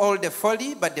 Do all the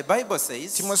folly, but the Bible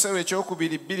says Timoseewo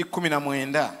ekyokubiri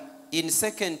 2:19 in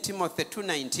 2 Timothy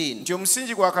 2:19 nti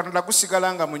omusingi gwa Katonda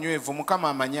gusigala nga munywevu, Mukama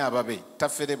amanye ababe,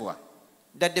 taferebwa.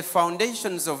 that the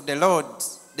foundation of the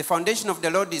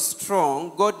Lord is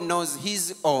strong. God knows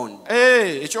his own.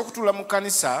 Ekyokutuula mu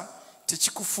kkanisa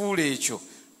tekikufuula ekyo.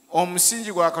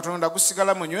 Omusingi gwa Katonda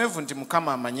gusigala munywevu nti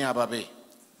Mukama amanye ababe.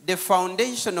 The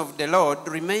foundation of the Lord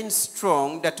remains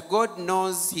strong, that God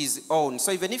knows his own.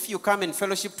 So even if you come and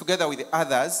fellowship together with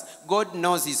others, God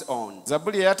knows his own.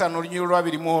 Zabbuli eya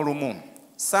 5:21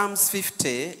 Psalms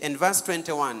 50 and verse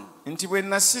 21. nti bwe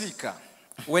nasirika,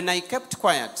 When I kept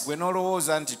quiet, bwe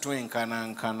nolowooza nti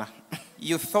twenkanankana.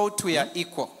 you thought we are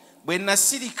equal. Bwe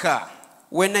nasirika,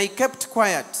 When I kept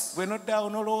quiet, bwe noddaawo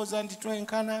nolowooza nti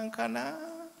twenkanankana.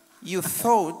 you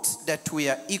thought that we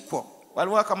are equal.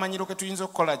 Waliwo akamanyiro ke tuyinza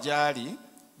okukola gy'ali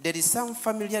There is some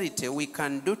familiarity we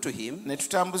can do to him, ne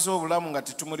tutambuza obulamu nga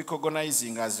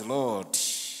tetumurecognizing as Lord.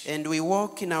 and we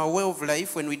walk in our way of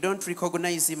life when we don't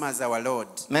recognize him as our Lord.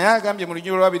 Naye agambye mu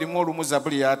 2:1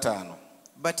 Zabbuli ya 5,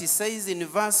 But he says in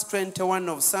verse 21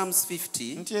 of Psalms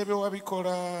 50 nti ebyo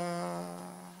wabikola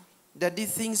that the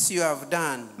things you have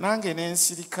done nange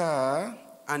nensirika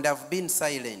and have been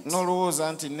silent,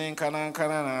 n'olowooza nti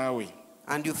nenkanankana naawe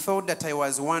and you thought that I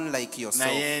was one like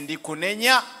yourself, naye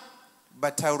ndikunenya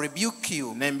but I'll rebuke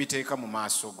you nembiteeka mu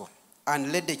maaso go.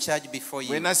 and let the charge before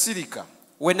Bwe you. nasirika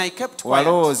When I kept quiet,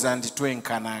 walowooza nti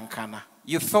twenkanankana.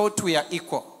 you thought we are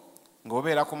equal.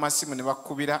 Ng'obeera ku masimu ne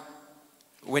bakkubira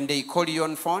When they call you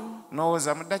on phone,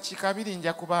 n'owooza mu ddakiika 2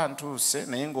 nja kuba ntuuse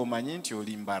naye ng'omanyi nti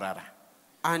oli mbalala.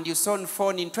 and you saw on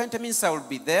phone in 20 minutes I will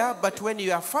be there, but when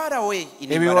you are far away in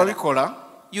Ebyo Mbarara, wabikola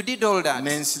you did all that,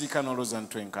 n'ensirika n'olowooza nti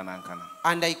twenkanankana.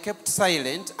 and I kept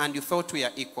silent, and you thought we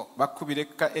are equal. Bakkubira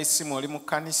essimu oli mu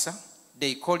kkanisa.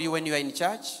 They call you when you are in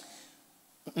church,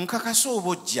 Nkakasa oba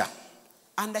ojja.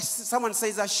 and someone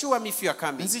says, assure me if you are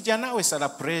coming. Nzija naawe sala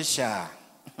pressure.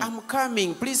 I'm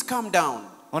coming, please calm down.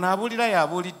 Ono abuulira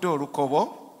y'abuulidde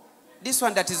olukobo This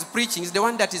one that is preaching is the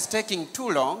one that is taking too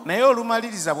long, naye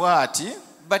olumaliriza bw'ati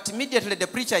but immediately the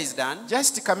preacher is done.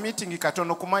 just ka meeting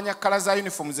katono kumanya kala za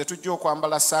uniform ze tujja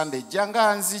okwambala Sunday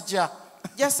jjanga nzija.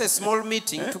 Just a small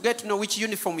meeting to get to know which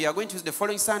uniform we are going to use the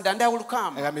following Sunday, and I will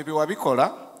come. Egambe bye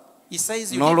wabikola He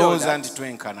says you did all n'olowooza nti that,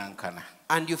 twenkanankana.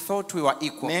 and you thought we were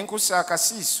equal. N'enkusa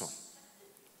akasiiso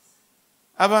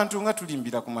abantu nga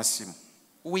tulimbira ku masimu.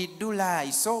 We do lie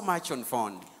so much on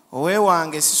phone.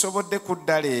 Oweewange sisobodde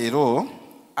kudda leero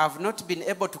I've not been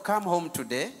able to come home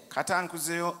today. kata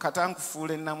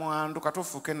nkufuula ennamwandu kata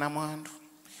ofuuke ennamwandu.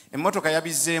 Emmotoka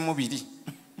yabizzeemu 2.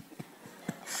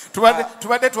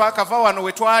 Tubadde twakava wano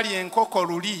we twali enkoko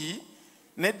luli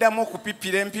neddamu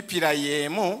okupipira empipira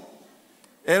y'emu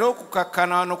era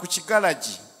okukakkana wano ku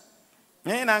kigalagi.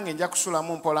 Naye nange nja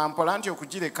kusulamu mpolampola nti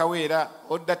okugirekawo era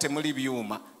odda temuli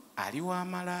byuma. Ali wa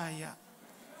malaaya.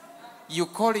 You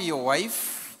call your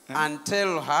wife and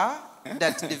tell her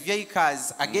that the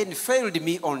vehicles again failed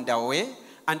me on the way,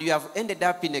 and you have ended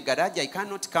up in a garage. I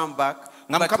cannot come back.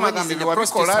 Nga But, Mukama when it's agambye in the bye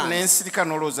prostitute's wabikola hands, n'ensirika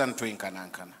n'olowooza nti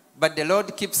twenkanankana. but the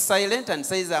Lord keeps silent and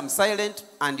says, I'm silent,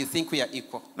 and you think we are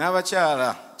equal.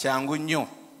 N'abakyala kyangu nnyo.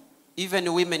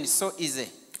 Even women, it's so easy.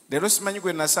 Leero simanyi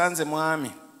gwe nasanze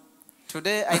mwami.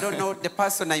 Today, I don't know the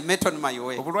person I met on my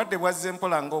way. Obulwadde bwazze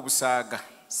mpola ng'obusaaga.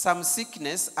 Some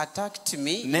sickness attacked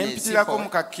me in a Nempitirako simple mu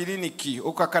kakiriniki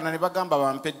okakkana ne bagamba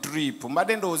bampe drip.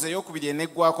 Mbadde ndowooza ey'okubiri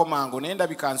eneggwako mangu naye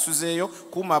ndabika nsuzeeyo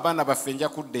kuuma abaana baffe nja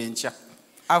kudda enkya.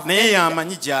 Naye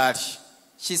yamanyi gy'ali.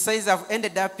 She says, I've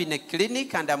ended up in a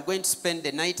clinic and I'm going to spend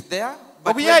the night there.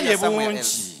 But when Obuyaaye you're somewhere bungi.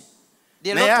 else.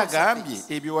 The Naye Lord, agambye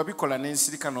ebyo wabikola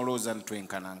n'ensirika n'olowooza nti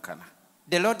twenkanankana.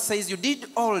 the Lord says, you did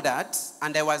all that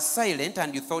and I was silent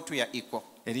and you thought we are equal.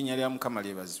 Erinnya lya Mukama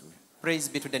lyebazibwe. Praise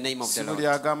be to the name of Si the buli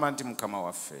Lord. agamba nti Mukama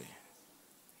waffe.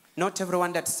 Not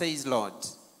everyone that says, Lord,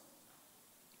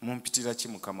 Mumpitira ki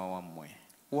Mukama wammwe?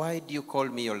 why do you call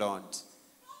me your Lord?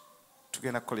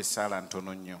 Tugenda kukola essaala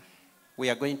ntono nnyo. We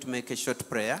are going to make a short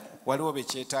prayer. Waliwo be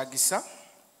kyetaagisa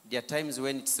There are times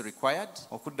when it's required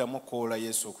okuddamu okwola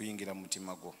Yesu okuyingira mu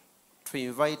mutima gwo. to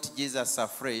invite Jesus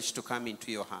afresh to come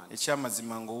into your heart.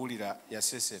 Ekyamazima ng'owulira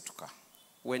yaseeseetuka.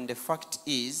 When the fact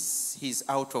is, he's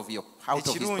out of his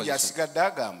Ekirungi position. asigadde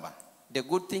agamba The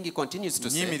good thing he continues to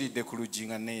say, nnyimiridde ku luggi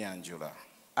nga neeyanjula.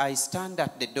 I stand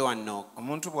at the door and knock.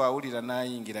 Omuntu bw'awulira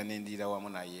n'ayingira n'endiira wamu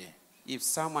naye. If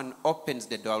someone opens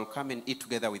the door, I'll come and eat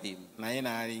together with him. Naye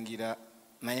n'aliira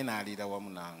wamu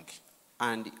nange.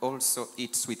 And he also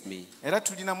eats with me. Era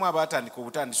tulinamu abaatandika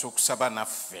obutandisa okusaba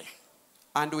naffe.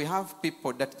 And we have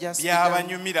people that just began,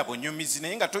 Byabanyumira bunyumizi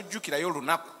naye nga tojjukirayo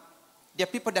olunaku. there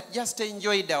are people that just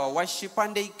enjoyed our worship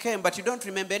and they came, but you don't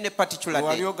remember any particular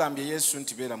Wali day. ogambye Yesu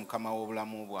nti beera mukama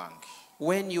w'obulamu bwange.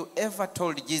 When you ever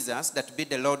told Jesus that be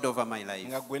the Lord over my life.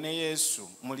 Nga ggwe ne Yesu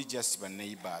muli just ba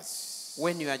neighbors.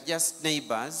 When you are just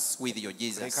neighbors with your Leka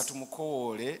Jesus.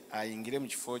 tumukowoole ayingire mu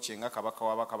kifo kye nga kabaka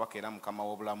wa bakabaka era mukama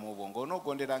w'obulamu bwo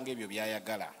ng'onoogonderanga ebyo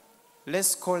by'ayagala.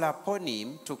 Let's call upon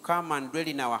him to come and dwell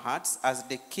in our hearts as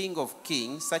the King of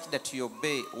Kings, such that you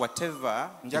obey whatever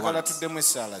he Njagala wants. tuddemu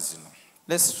essaala zino.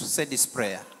 Let's say this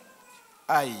prayer.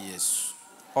 Ayi Yesu,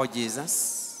 Oh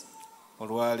Jesus,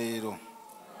 olwaleero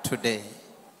today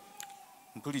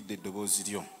mpulidde eddoboozi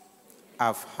lyo.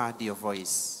 I've heard your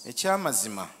voice.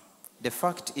 Ekyamazima The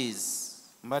fact is,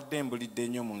 mbadde mbulidde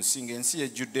nnyo mu nsi ng'ensi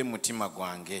yejjudde mu mutima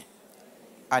gwange.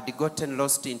 I'd gotten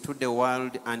lost into the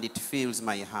world and it fills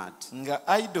my heart. Nga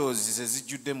idols ze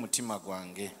zijjudde mu mutima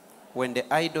gwange. When the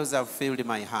idols have filled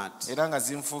my heart Era nga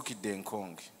zinfuukidde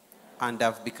enkonge. and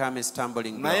have become a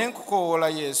stumbling Naye block. nkukoowoola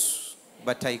Yesu,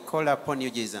 But I call upon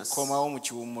you, Jesus. komawo mu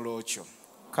kiwummulo kyo.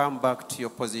 Come back to your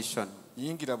position.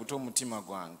 Yingira buto mu mutima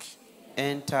gwange.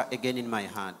 Enter again in my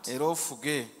heart Era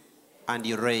ofuge and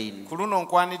you reign. Ku luno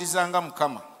nkwanirizanga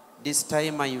Mukama This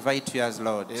time I invite you as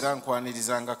Lord, era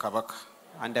nkwanirizanga Kabaka.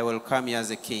 and I will come here as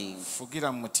a king.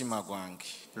 Fugira mu mutima gwange.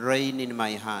 Reign in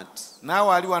my heart.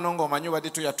 Naawe ali wano ng'omanyi obadde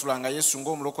toyatulanga Yesu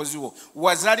ng'omulokozi wo.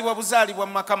 Wazaalibwa buzaalibwa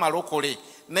mu maka malokole.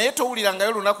 Naye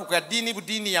towulirangayo lunaku ga ddiini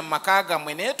budiini ya maka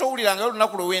gammwe. Naye towulirangayo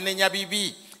lunaku lwe weenenya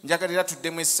bibi. Njagalira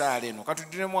tuddemu essaala eno.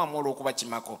 Katuddemu wamu olw'okuba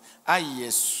kimako. Ayi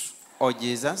Yesu. Oh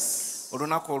Jesus,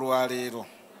 Olunaku olwaleero.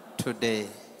 today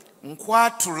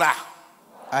Nkwatula.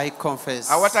 I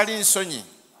confess Awatali nsonyi.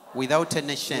 without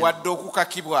any shame, Wadde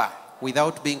okukakibwa.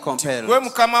 without being compelled, Gwe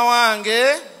Mukama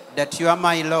wange. that you are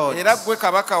my Lord Era gwe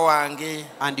Kabaka wange.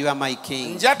 and you are my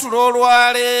King. Njatula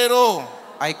olwaleero.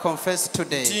 I confess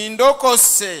today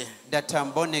Tindokose. that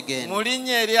I'm born again Mu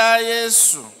linnya erya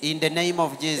Yesu. in the name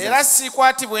of Era Jesus,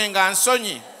 siikwatibwenga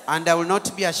nsonyi and I will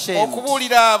not be ashamed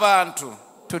okubuulira abantu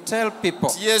to tell people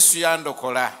ti Yesu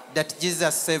yandokola. that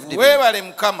Jesus saved me. Weebale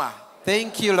Mukama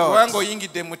Thank you, kubanga Lord,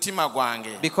 oyingidde mu mutima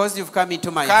gwange. because you've come into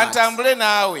my heart. Kantambule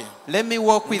naawe Let me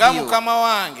walk with nga you Mukama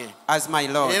wange as my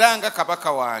Lord era nga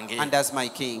Kabaka wange. and as my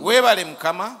King. Weebale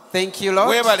Mukama, Thank you, Lord.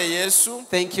 weebale Yesu.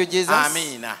 Thank you, Jesus.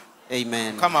 Amiina.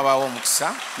 Amen. Mukama baawe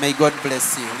omukisa May God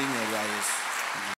bless you. mu linnya erya Yesu.